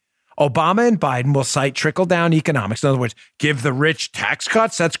repeatedly. Obama and Biden will cite trickle-down economics. In other words, give the rich tax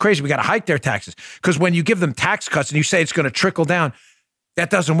cuts. That's crazy. We got to hike their taxes. Because when you give them tax cuts and you say it's going to trickle down, that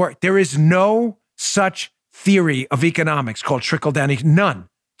doesn't work. There is no such theory of economics called trickle-down. None.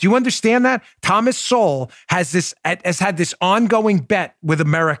 Do you understand that? Thomas Sowell has had this ongoing bet with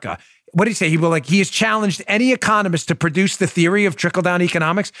America. What did he say? He has challenged any economist to produce the theory of trickle-down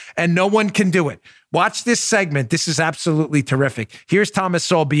economics, and no one can do it. Watch this segment. This is absolutely terrific. Here's Thomas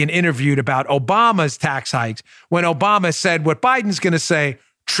Sowell being interviewed about Obama's tax hikes when Obama said what Biden's going to say,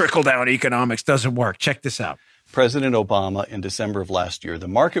 trickle-down economics doesn't work. Check this out. President Obama in December of last year, the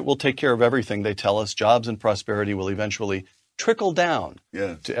market will take care of everything, they tell us. Jobs and prosperity will eventually trickle down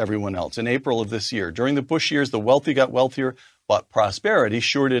to everyone else. In April of this year, during the Bush years, the wealthy got wealthier, but prosperity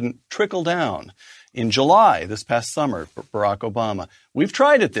sure didn't trickle down. In July, this past summer, Barack Obama, we've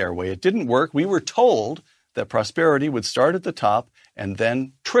tried it their way. It didn't work. We were told that prosperity would start at the top and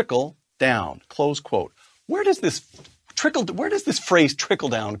then trickle down, close quote. Where does this phrase trickle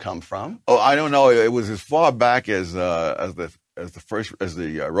down come from? Oh, I don't know. It was as far back as the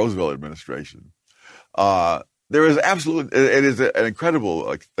Roosevelt administration. There is it is an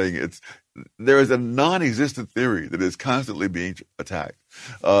incredible thing. There is a non-existent theory that is constantly being attacked.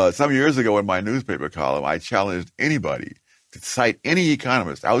 Some years ago in my newspaper column, I challenged anybody to cite any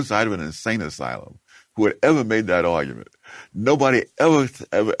economist outside of an insane asylum who had ever made that argument. Nobody ever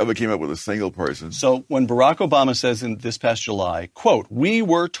came up with a single person. So when Barack Obama says in this past July, quote, we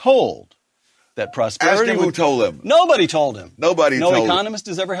were told that prosperity. Ask him who told him. Nobody told him. No economist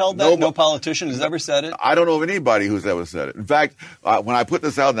has ever held that. No politician has ever said it. I don't know of anybody who's ever said it. In fact, when I put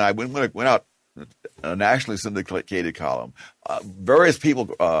this out, and I went out a nationally syndicated column, various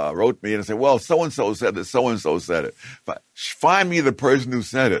people wrote me and said, well, so-and-so said that, so-and-so said it. Find me the person who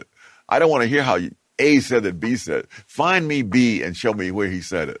said it. I don't want to hear how A said that B said it. Find me B and show me where he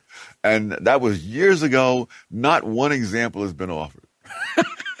said it. And that was years ago. Not one example has been offered.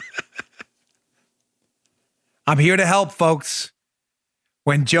 I'm here to help, folks.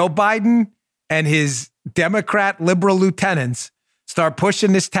 When Joe Biden and his Democrat liberal lieutenants start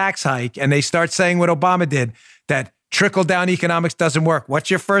pushing this tax hike and they start saying what Obama did, that trickle-down economics doesn't work.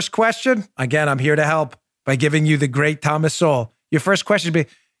 What's your first question? Again, I'm here to help by giving you the great Thomas Sowell. Your first question would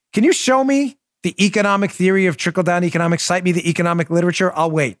be, can you show me the economic theory of trickle-down economics? Cite me the economic literature.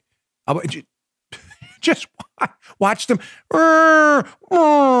 I'll wait. Just watch them,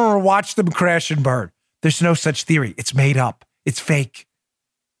 watch them crash and burn. There's no such theory. It's made up. It's fake.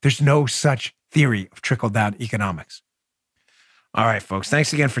 There's no such theory of trickle-down economics. All right, folks.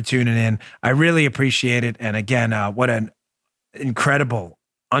 Thanks again for tuning in. I really appreciate it. And again, what an incredible,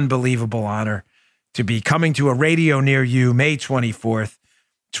 unbelievable honor to be coming to a radio near you May 24th,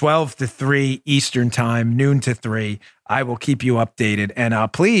 12 to 3 Eastern time, noon to 3. I will keep you updated. And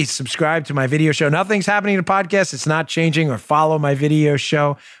please subscribe to my video show. Nothing's happening to the podcast. It's not changing. Or follow my video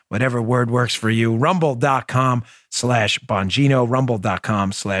show, whatever word works for you. Rumble.com/Bongino.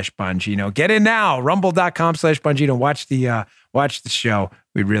 Rumble.com/Bongino. Get in now. Rumble.com/Bongino. Watch the show.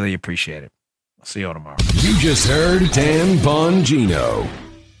 We'd really appreciate it. I'll see you all tomorrow. You just heard Dan Bongino.